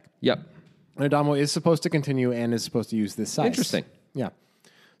to check. Yep. And Addamo is supposed to continue and is supposed to use this size. Interesting. Yeah.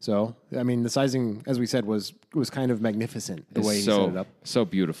 So, I mean, the sizing, as we said, was kind of magnificent the way he set it up. So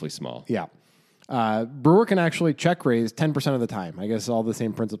beautifully small. Yeah. Brewer can actually check raise 10% of the time. I guess all the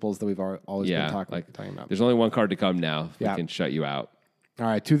same principles that we've always been talking about. There's only one card to come now. We Yeah. can shut you out. All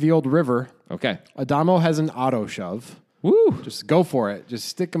right, to the old river. Okay. Addamo has an auto shove. Woo! Just go for it. Just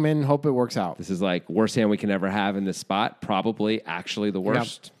stick them in and hope it works out. This is like worst hand we can ever have in this spot. Probably actually the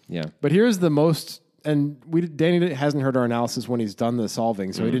worst. Yeah. But here's the most, and Danny hasn't heard our analysis when he's done the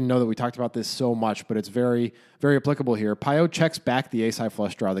solving, so he didn't know that we talked about this so much, but it's very, very applicable here. Pio checks back the ace-high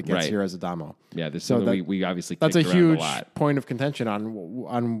flush draw that gets here as Addamo. Yeah, this is something we obviously that's a kicked around huge a lot. point of contention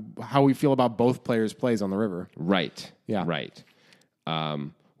on how we feel about both players' plays on the river. Right. Yeah. Right.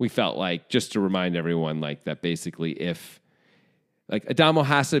 We felt like, just to remind everyone, like that basically if like Addamo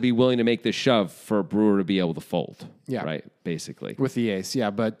has to be willing to make this shove for Brewer to be able to fold. Yeah. Right. Basically. With the ace, yeah.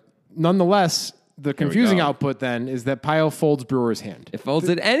 But nonetheless, the confusing go. output then is that Pio folds Brewer's hand. It folds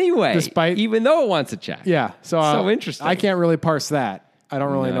it anyway, even though it wants a check. Yeah. So interesting. I can't really parse that. I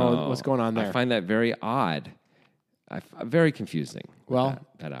don't really know what's going on there. I find that very odd. Very confusing. Well,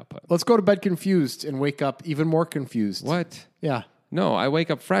 that output. Let's go to bed confused and wake up even more confused. What? Yeah. No, I wake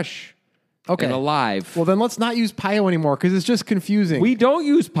up fresh. Okay. And alive. Well, then let's not use Pio anymore because it's just confusing. We don't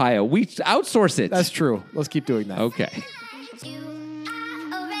use Pio. We outsource it. That's true. Let's keep doing that. Okay.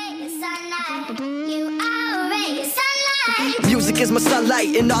 Music is my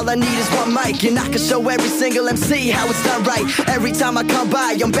sunlight, and all I need is one mic. And I can show every single MC how it's done right. Every time I come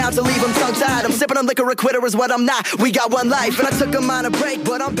by, I'm bound to leave them tongue-tied. I'm sipping on liquor, a quitter is what I'm not. We got one life, and I took a minor break,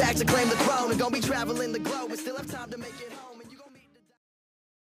 but I'm back to claim the throne. And gonna be traveling the globe, and still have time to make it home.